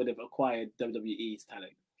question. They would have acquired WWE's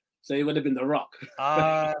talent, so it would have been The Rock,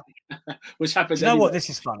 which happened. Do you know anyway. what? This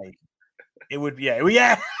is funny. It would, yeah.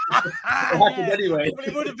 It happened anyway. But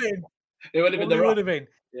it would have been. It would have been The Rock. It would have been.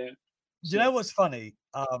 Yeah. Do you know what's funny?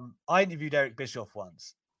 I interviewed Eric Bischoff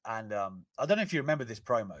once, and I don't know if you remember this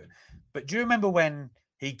promo, but do you remember when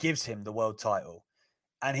he gives him the world title,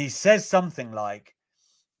 and he says something like,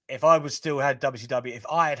 "If I was still had WCW, if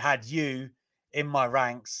I had you in my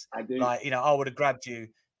ranks, I do. like, I would have grabbed you."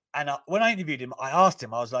 And when I interviewed him, I asked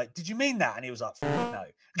him, I was like, "Did you mean that?" And he was like, "No."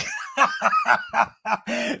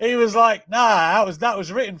 He was like, "Nah, that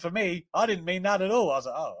was written for me. I didn't mean that at all." I was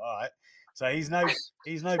like, "Oh, all right." So he's no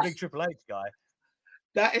big Triple H guy.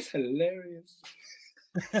 That is hilarious.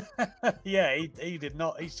 Yeah, he did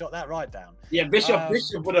not. He shot that right down. Yeah, Bishop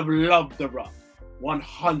would have loved The Rock,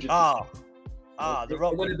 100%. The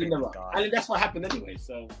Rock would have been The Rock, guy. and that's what happened anyway.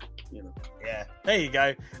 So, Yeah, there you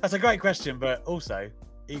go. That's a great question, but also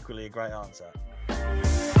equally a great answer.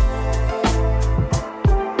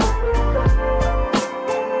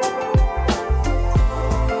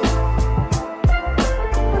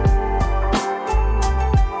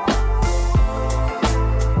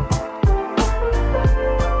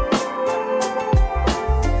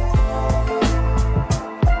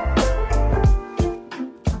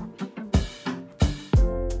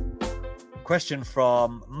 Question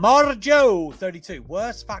from Marjo32.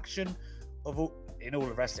 Worst faction in all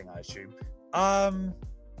of wrestling, I assume.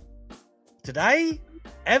 Today?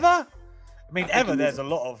 Ever? I mean, ever. There's a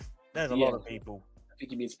lot of people. I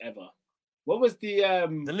think he means ever. What was the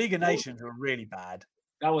League of Nations were really bad.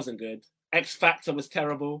 That wasn't good. X Factor was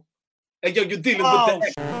terrible. Hey, yo, you're dealing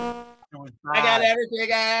with the. I got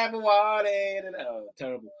everything I ever wanted.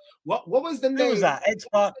 Terrible. What was the name? Who was that?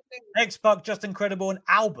 X-Pac, Just Incredible, and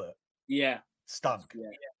Albert. Yeah. Stunk. Yeah.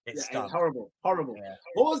 It stunk. Horrible. Yeah.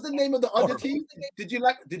 What was the name of the oddities? Did you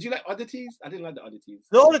like oddities? I didn't like the oddities.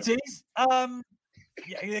 The oddities?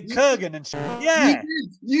 Kurgan and shit. Yeah.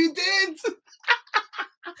 You did.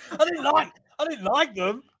 I didn't like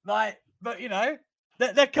them. Like, but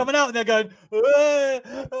they're coming out and they're going,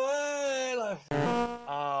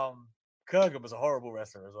 Kurgan was a horrible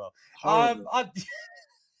wrestler as well. I don't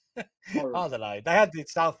know. They had the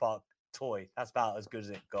South Park toy. That's about as good as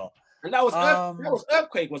it got. And that was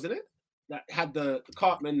Earthquake, wasn't it? That had the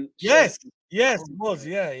Cartman. Yes, it was.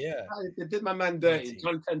 Yeah. They did my man dirty.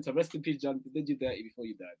 John Tenter, rest in peace, John. They did you dirty before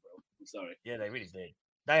you died, bro. I'm sorry. Yeah, they really did.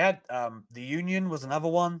 They had the Union was another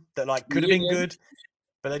one that could have been good,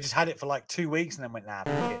 but they just had it for 2 weeks and then went, nah,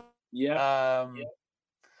 fuck it. Yeah.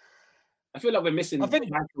 I feel like we're missing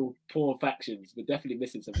poor factions. We're definitely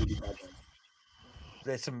missing some really bad ones.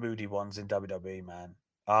 There's some moody ones in WWE, man.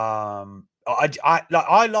 I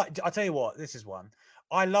tell you what, this is one.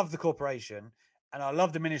 I love the corporation and I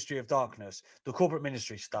love the Ministry of Darkness. The corporate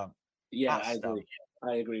ministry stunk. Yeah,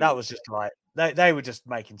 I agree. That was just they were just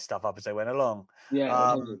making stuff up as they went along.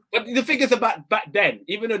 Yeah. But the thing is about back then,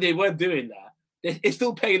 even though they weren't doing that, it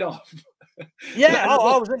still paid off. Yeah,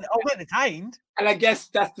 I was entertained. And I guess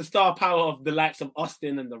that's the star power of the likes of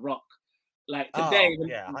Austin and The Rock. Like today,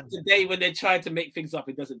 when they try to make things up,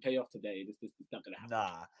 it doesn't pay off today. It's not going to happen.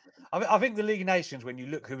 Nah. I think the League of Nations, when you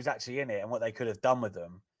look who was actually in it and what they could have done with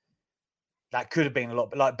them, that could have been a lot.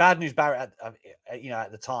 But like Bad News Barrett, at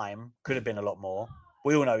the time, could have been a lot more.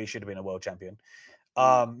 We all know he should have been a world champion.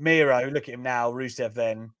 Miro, look at him now. Rusev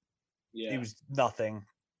then, he was nothing.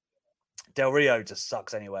 Del Rio just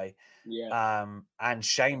sucks anyway. Yeah. And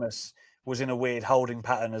Sheamus was in a weird holding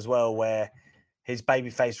pattern as well, where his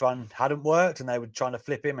babyface run hadn't worked, and they were trying to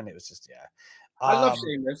flip him, and it was just I love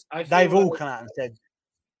Sheamus. They've all come out and said,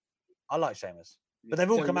 I like Sheamus, but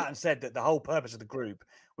they've all come out and said that the whole purpose of the group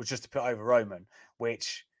was just to put over Roman,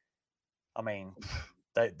 which, I mean,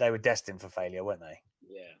 they were destined for failure, weren't they?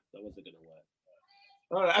 Yeah, that wasn't going to work.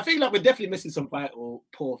 All right, I think we're definitely missing some vital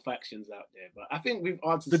poor factions out there, but I think we've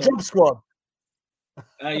answered the Job Squad.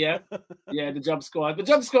 The Job Squad. The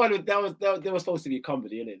Job Squad, they were supposed to be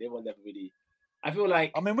comedy, innit? They were never really. I feel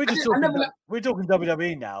like. I mean, we're talking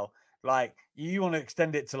WWE now. Like, you want to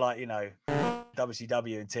extend it to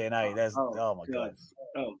WCW and TNA. There's oh my god.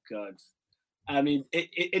 Oh god. I mean,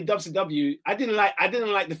 in WCW, I didn't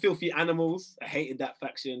like the Filthy Animals. I hated that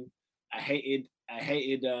faction. I hated. I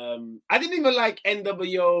didn't even like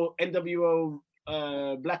NWO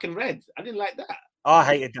Black and Red. I didn't like that. I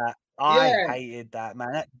hated that. I hated that,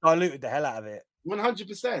 man. That diluted the hell out of it.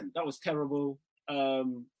 100%. That was terrible. I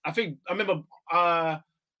remember.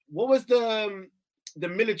 What was the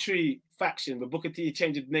military faction where Booker T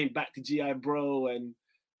changed his name back to G.I. Bro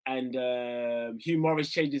and Hugh Morris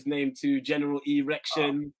changed his name to General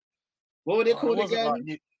Erection. What were they called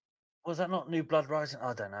again? Was that not New Blood Rising?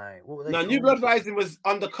 I don't know. What were they No, called? New Blood Rising was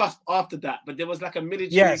on the cusp after that, but there was like a military.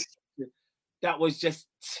 Yes. That was just.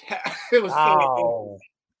 It was so.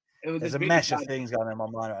 There's a really mesh bad. of things going on in my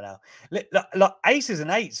mind right now. Like Aces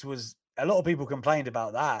and Eights was a lot of people complained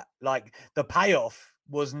about that. Like the payoff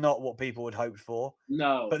was not what people had hoped for.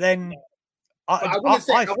 No, but then I wouldn't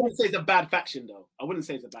say it's a bad faction though. I wouldn't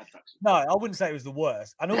say it's a bad faction. No, I wouldn't say it was the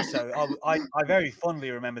worst. And also, I very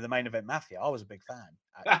fondly remember the Main Event Mafia. I was a big fan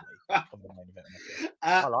actually of the Main Event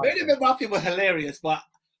Mafia. Main Event Mafia were hilarious, but.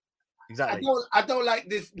 Exactly. I don't like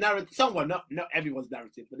this narrative. Someone, not everyone's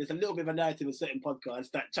narrative, but there's a little bit of a narrative in certain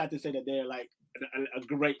podcasts that try to say that they're like a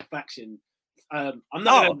great faction. I don't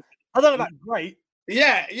know about great.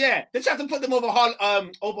 Yeah. They tried to put them over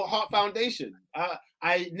Heart Foundation.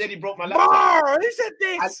 I nearly broke my laptop. Who said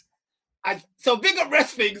this? So big up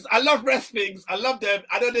Rest Things. I love Rest Things. I love them.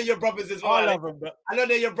 I know they're your brothers as well. I love them, but I know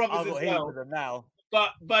they're your brothers as well. With them now.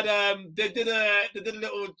 But they did a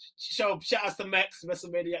little show. Shout out to Mex,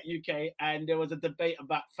 WrestleMania UK, and there was a debate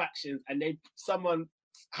about factions, and someone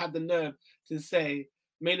had the nerve to say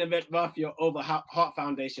Main Event Mafia over Heart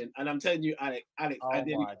Foundation, and I'm telling you, Alex, I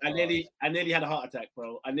nearly had a heart attack,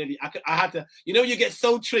 bro. I had to. You know, you get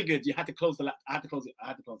so triggered, you had to close the laptop. I had to close it.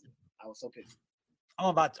 I was so pissed.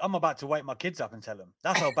 I'm about to wake my kids up and tell them.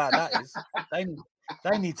 That's how bad that is.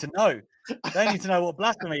 They need to know. They need to know what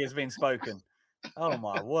blasphemy has been spoken. Oh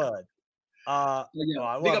my word! Big up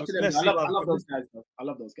to them. I love those guys. Though. I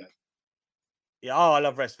love those guys. Yeah. Oh, I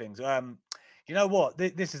love Rest Things. You know what?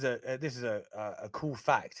 This is a cool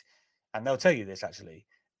fact, and they'll tell you this actually.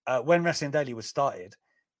 When Wrestling Daily was started,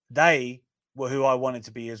 they were who I wanted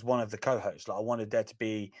to be as one of the co-hosts. Like I wanted there to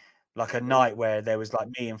be like a night where there was like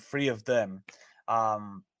me and 3 of them,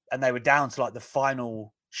 and they were down to like the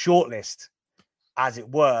final shortlist, as it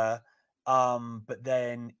were. But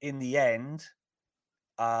then in the end.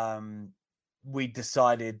 We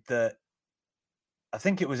decided that I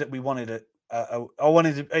think it was that we wanted I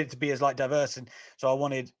wanted it to be as like diverse, and so I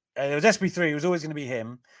wanted it was SB3. It was always going to be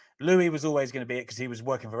him. Louis was always going to be it because he was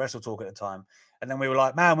working for Wrestle Talk at the time. And then we were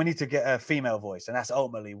like, man, we need to get a female voice, and that's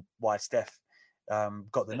ultimately why Steph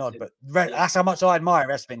got the nod. But that's how much I admire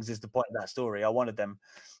Wrestlings. Is the point of that story. I wanted them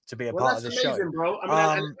to be a part of the show. Bro.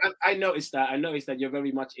 I mean, I noticed that. I noticed that you're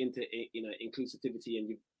very much into inclusivity,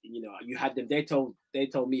 and you had them. They told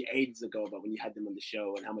me ages ago about when you had them on the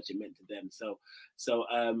show and how much it meant to them. So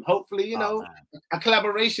hopefully a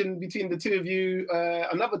collaboration between the two of you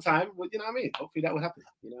another time. You know what I mean? Hopefully that will happen.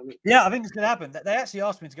 You know what I mean? Yeah, I think it's gonna happen. They actually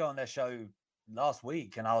asked me to go on their show last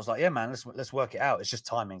week, and I was like, yeah, man, let's work it out. It's just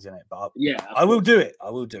timings in it, but I will do it. I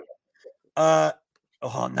will do it.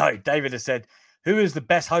 Oh no, David has said. Who is the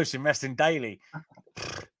best host in Wrestling Daily?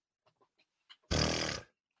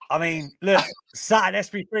 I mean, look, Sat and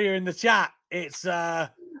SB3 are in the chat. It's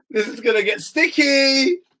this is gonna get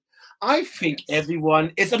sticky. I think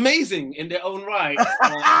everyone is amazing in their own right.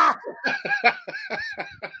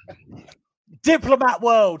 Diplomat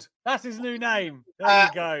World. That's his new name. There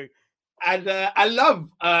you go. And I love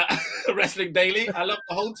Wrestling Daily. I love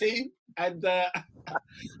the whole team. And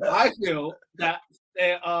I feel that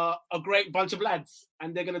they are a great bunch of lads,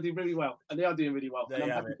 and they're going to do really well, and they are doing really well. And I'm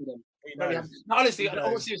happy for them. Very happy. No, honestly,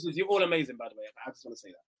 all seriousness, you're all amazing, by the way. I just want to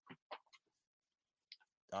say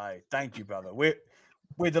that. All right, thank you, brother. We're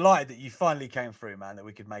delighted that you finally came through, man. That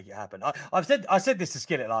we could make it happen. I said this to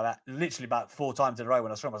Skillet like that, literally about 4 times in a row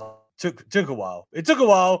when I saw him. I was like, took a while. It took a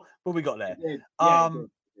while, but we got there.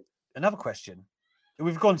 Another question.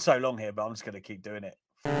 We've gone so long here, but I'm just going to keep doing it.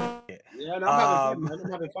 Yeah, no, I'm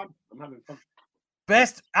having fun. I'm having fun.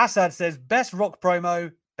 Best Assad says best Rock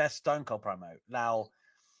promo, best Stone Cold promo. Now,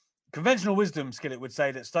 conventional wisdom, Skillet would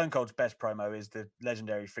say that Stone Cold's best promo is the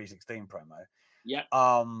legendary 316 promo. Yeah.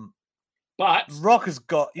 But Rock has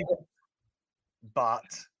got. But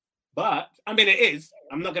I mean, it is.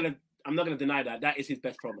 I'm not gonna deny that. That is his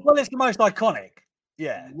best promo. Well, it's the most iconic.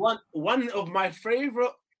 Yeah. One of my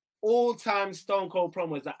favorite all-time Stone Cold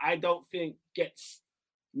promos that I don't think gets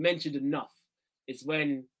mentioned enough is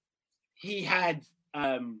when he had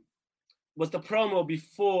was the promo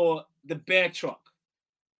before the bear truck.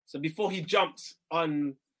 So before he jumped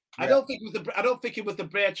on, I don't think it was the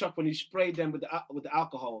bear truck when he sprayed them with the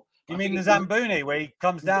alcohol. You mean the Zamboni where he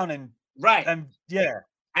comes down and right? And yeah,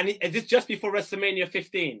 and it's just before WrestleMania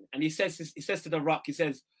 15, and he says to The Rock, he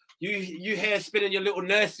says, You hear spinning your little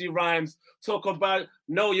nursery rhymes, talk about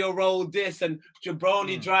know your role this and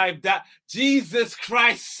jabroni drive that. Jesus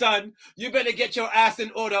Christ, son, you better get your ass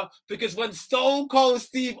in order, because when Stone Cold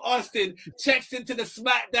Steve Austin checks into the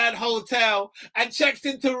SmackDown hotel and checks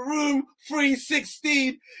into room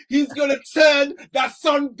 316, he's gonna turn that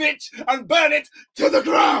son bitch and burn it to the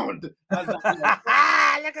ground. Look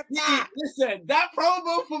at that. Listen, that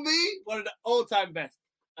promo for me, one of the all-time best.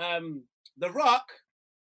 The Rock,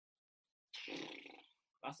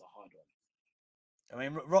 that's a hard one. I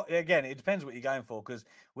mean, again, it depends what you're going for, because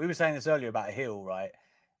we were saying this earlier about a heel, right?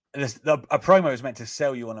 A promo is meant to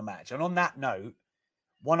sell you on a match. And on that note,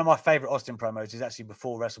 one of my favorite Austin promos is actually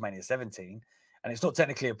before WrestleMania 17. And it's not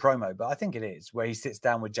technically a promo, but I think it is, where he sits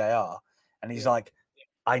down with JR and he's like,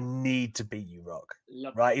 I need to beat you, Rock.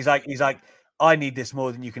 Right? He's like, I need this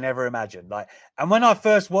more than you can ever imagine. Like, and when I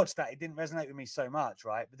first watched that, it didn't resonate with me so much,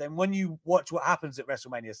 right? But then when you watch what happens at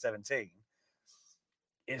WrestleMania 17,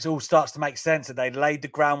 it all starts to make sense that they laid the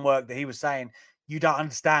groundwork, that he was saying, you don't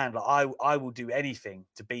understand. Like, I will do anything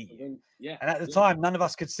to beat you. Yeah. And at the time, none of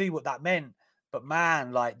us could see what that meant. But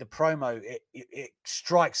man, like the promo, it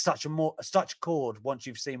strikes such a chord once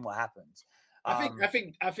you've seen what happens. I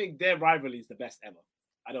think their rivalry is the best ever.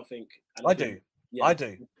 I do.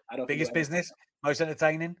 Biggest business, most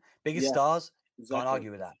entertaining, biggest stars. Exactly. Can't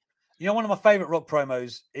argue with that. You know, one of my favorite Rock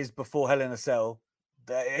promos is before Hell in a Cell,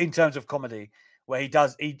 in terms of comedy, where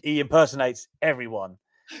he impersonates everyone.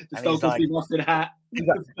 The Stone Cold Steve Austin hat.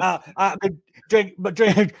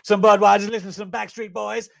 Drink some Budweiser, listen to some Backstreet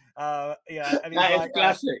Boys. And that is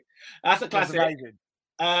classic. That's a classic.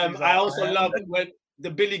 I also love when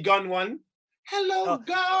the Billy Gunn one. Hello,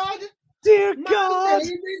 God. Dear my God.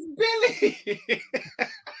 name is Billy.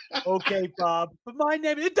 Okay, Bob. But my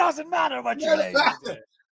name, it doesn't matter what your name is.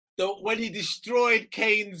 So when he destroyed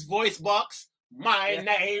Kane's voice box, my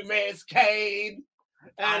name is Kane,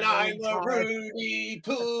 and I'm a Rudy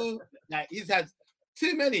Poo. Like, he's got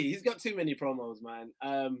too many promos, man.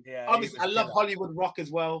 Obviously, I love Hollywood Rock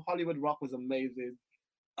as well. Hollywood Rock was amazing.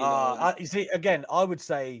 You see, again, I would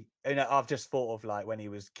say, I've just thought of like when he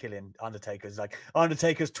was killing Undertaker's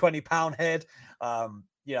 20-pound head. I'm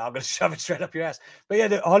gonna shove it straight up your ass. But yeah,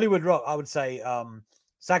 the Hollywood Rock, I would say,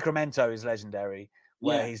 Sacramento is legendary,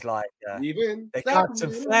 where he's like, they got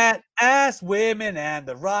some flat ass women, and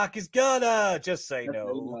the Rock is gonna just say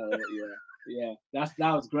no. Yeah, that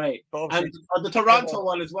was great. And the Toronto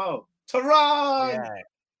one as well. Toronto.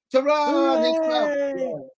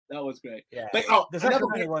 That was great. Yeah. But the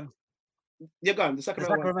Sacramento one. You're going. The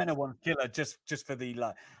Sacramento one killer just for the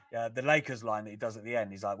Lakers line that he does at the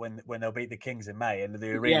end. He's like, when they'll beat the Kings in May, and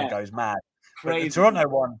the arena goes mad. But the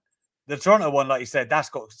Toronto one, like you said, that's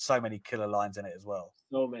got so many killer lines in it as well.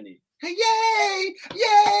 So many. Yay!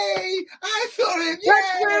 I saw him.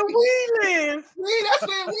 That's where we live. That's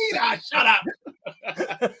where we live. Shut up.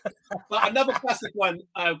 But another classic one,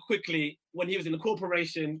 quickly, when he was in the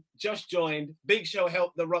corporation, just joined. Big Show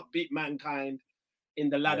helped The Rock beat Mankind in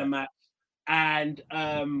the ladder match, and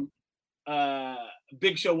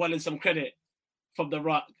Big Show wanted some credit from The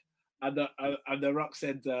Rock, and the Rock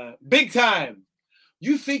said, "Big time,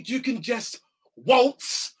 you think you can just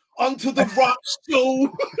waltz onto the Rock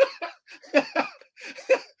show?"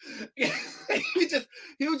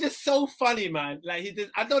 He was just so funny, man. Like,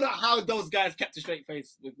 I don't know how those guys kept a straight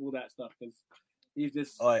face with all that stuff, because he's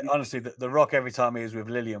just honestly, the Rock every time he was with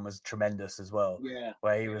Lillian was tremendous as well. Yeah,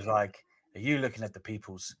 where he was like, "Are you looking at the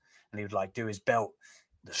peoples?" And he would like do his belt,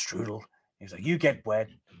 the strudel. He was like, "You get wet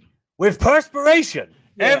with perspiration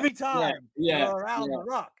every time you're around the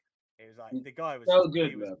Rock." He was like, the guy was so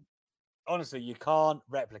good, man. Honestly, you can't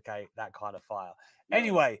replicate that kind of fire. No.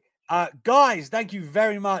 Anyway, guys, thank you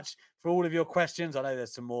very much for all of your questions. I know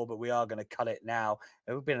there's some more, but we are going to cut it now.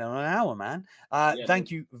 It's been an hour, man. Thank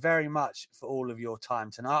you very much for all of your time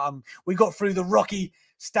tonight. We got through the rocky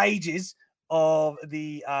stages of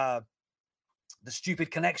the stupid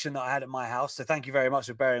connection that I had at my house. So thank you very much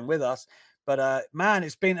for bearing with us. But man,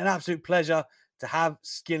 it's been an absolute pleasure to have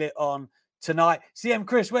Skillet on tonight. CM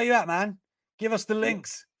Chris, where you at, man? Give us the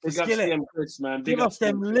links. Big up CM Chris, man. Give us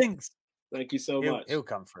them links. Thank you so much. He'll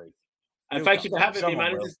come through. And thank you for having me,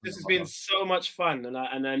 man. This has been so much fun, and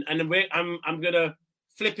I'm gonna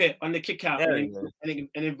flip it on the kick out and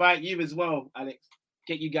invite you as well, Alex.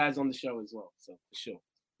 Get you guys on the show as well. So for sure,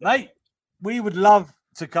 mate. We would love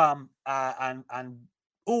to come and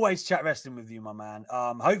always chat wrestling with you, my man.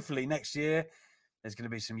 Hopefully next year there's going to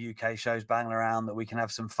be some UK shows banging around that we can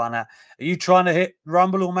have some fun at. Are you trying to hit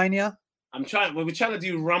Rumble or Mania? We're trying to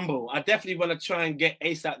do Rumble. I definitely want to try and get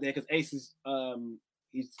Ace out there, because Ace is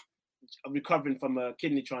he's recovering from a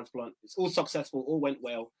kidney transplant. It's all successful, all went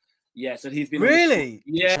well. Yeah, so he's been really.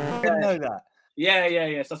 Yeah, I didn't know that.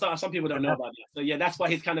 Yeah. So some people don't know about that. So yeah, that's why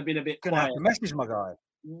he's kind of been a bit Gonna have quiet. to message my guy.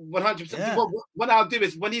 100%. Yeah. What I'll do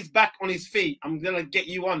is when he's back on his feet, I'm gonna get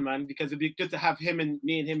you on, man, because it'd be good to have him and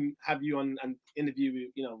him have you on and interview,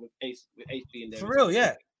 with Ace being there. For real,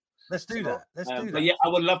 yeah. Let's do that. Let's do that. But yeah, I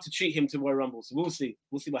would love to treat him to Royal Rumble. So we'll see.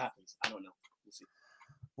 We'll see what happens. I don't know. We'll see.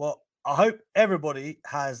 Well, I hope everybody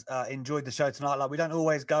has enjoyed the show tonight. Like, we don't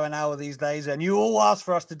always go an hour these days, and you all asked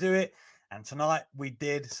for us to do it. And tonight we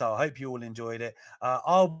did, so I hope you all enjoyed it.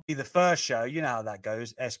 I'll be the first show. You know how that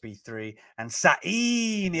goes. SB3 and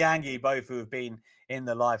Saeed Niangi, both who have been in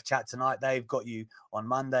the live chat tonight. They've got you on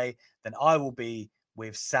Monday. Then I will be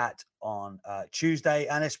with Sat on Tuesday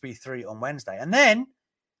and SB3 on Wednesday. And then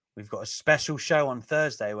we've got a special show on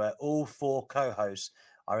Thursday where all 4 co-hosts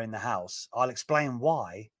are in the house. I'll explain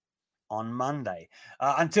why on Monday.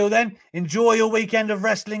 Until then, enjoy your weekend of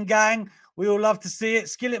wrestling, gang. We all love to see it.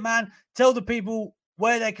 Skillet Man, tell the people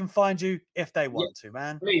where they can find you if they want to,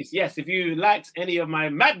 man. Please, yes. If you liked any of my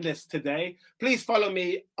madness today, please follow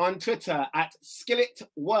me on Twitter at Skillit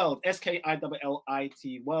World,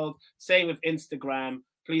 SKILLIT World. Same with Instagram.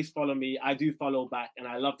 Please follow me. I do follow back, and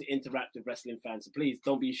I love to interact with wrestling fans. So please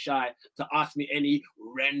don't be shy to ask me any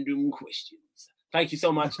random questions. Thank you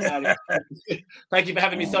so much, Alex. Thank you for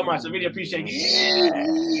having me so much. I really appreciate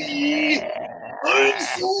it. I'm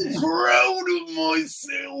so proud of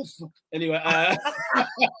myself. Anyway,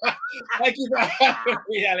 thank you for having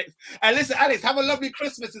me, Alex. And listen, Alex, have a lovely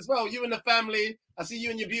Christmas as well. You and the family. I see you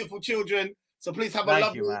and your beautiful children. So please have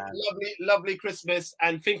a lovely Christmas.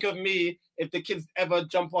 And think of me if the kids ever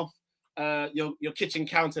jump off your kitchen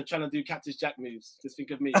counter trying to do Cactus Jack moves. Just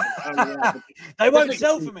think of me. They won't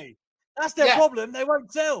sell for me. That's their problem. They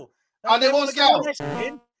won't sell. They want to sell.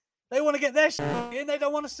 They want to get their shit in. They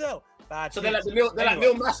don't want to sell. Bad. So they're like like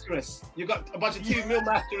Mil Mascaras. You got a bunch of 2 Mil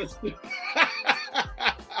Mascaras.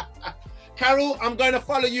 Carol, I'm going to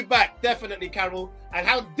follow you back, definitely, Carol. And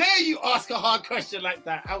how dare you ask a hard question like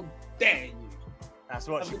that? How dare you? That's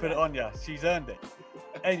what she put it on you. She's earned it.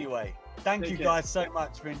 Anyway. Thank you guys so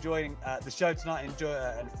much for enjoying the show tonight. Enjoy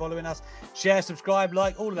and following us. Share, subscribe,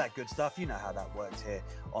 like, all of that good stuff. You know how that works here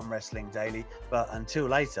on Wrestling Daily. But until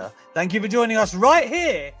later, thank you for joining us right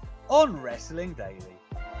here on Wrestling Daily.